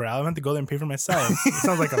Golden Corral. I'm gonna have to go there and pay for myself. It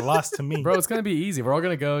sounds like a loss to me. bro, it's gonna be easy. We're all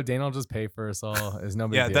gonna go. Daniel will just pay for us all. It's no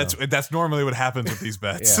big Yeah, deal. that's normally what happens with these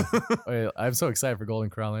bets. Yeah. Wait, I'm so excited for Golden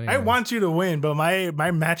Corral. Anyway, I want you to win, but my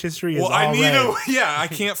match history is well, all I need red. to. Yeah, I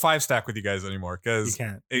can't 5 stack with you guys anymore You because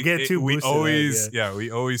can't. You get too we boosted. always yeah.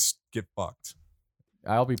 we always get fucked.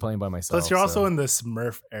 I'll be playing by myself. Plus, you're also so. in the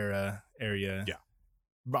Smurf area. Yeah.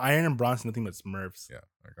 Iron and Bronze, nothing but Smurfs. Yeah,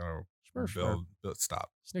 I gotta Smurf, build.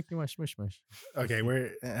 Stop. Snickety mush, mush, mush. Okay,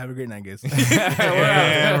 have a great night, guys.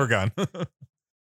 And we're gone.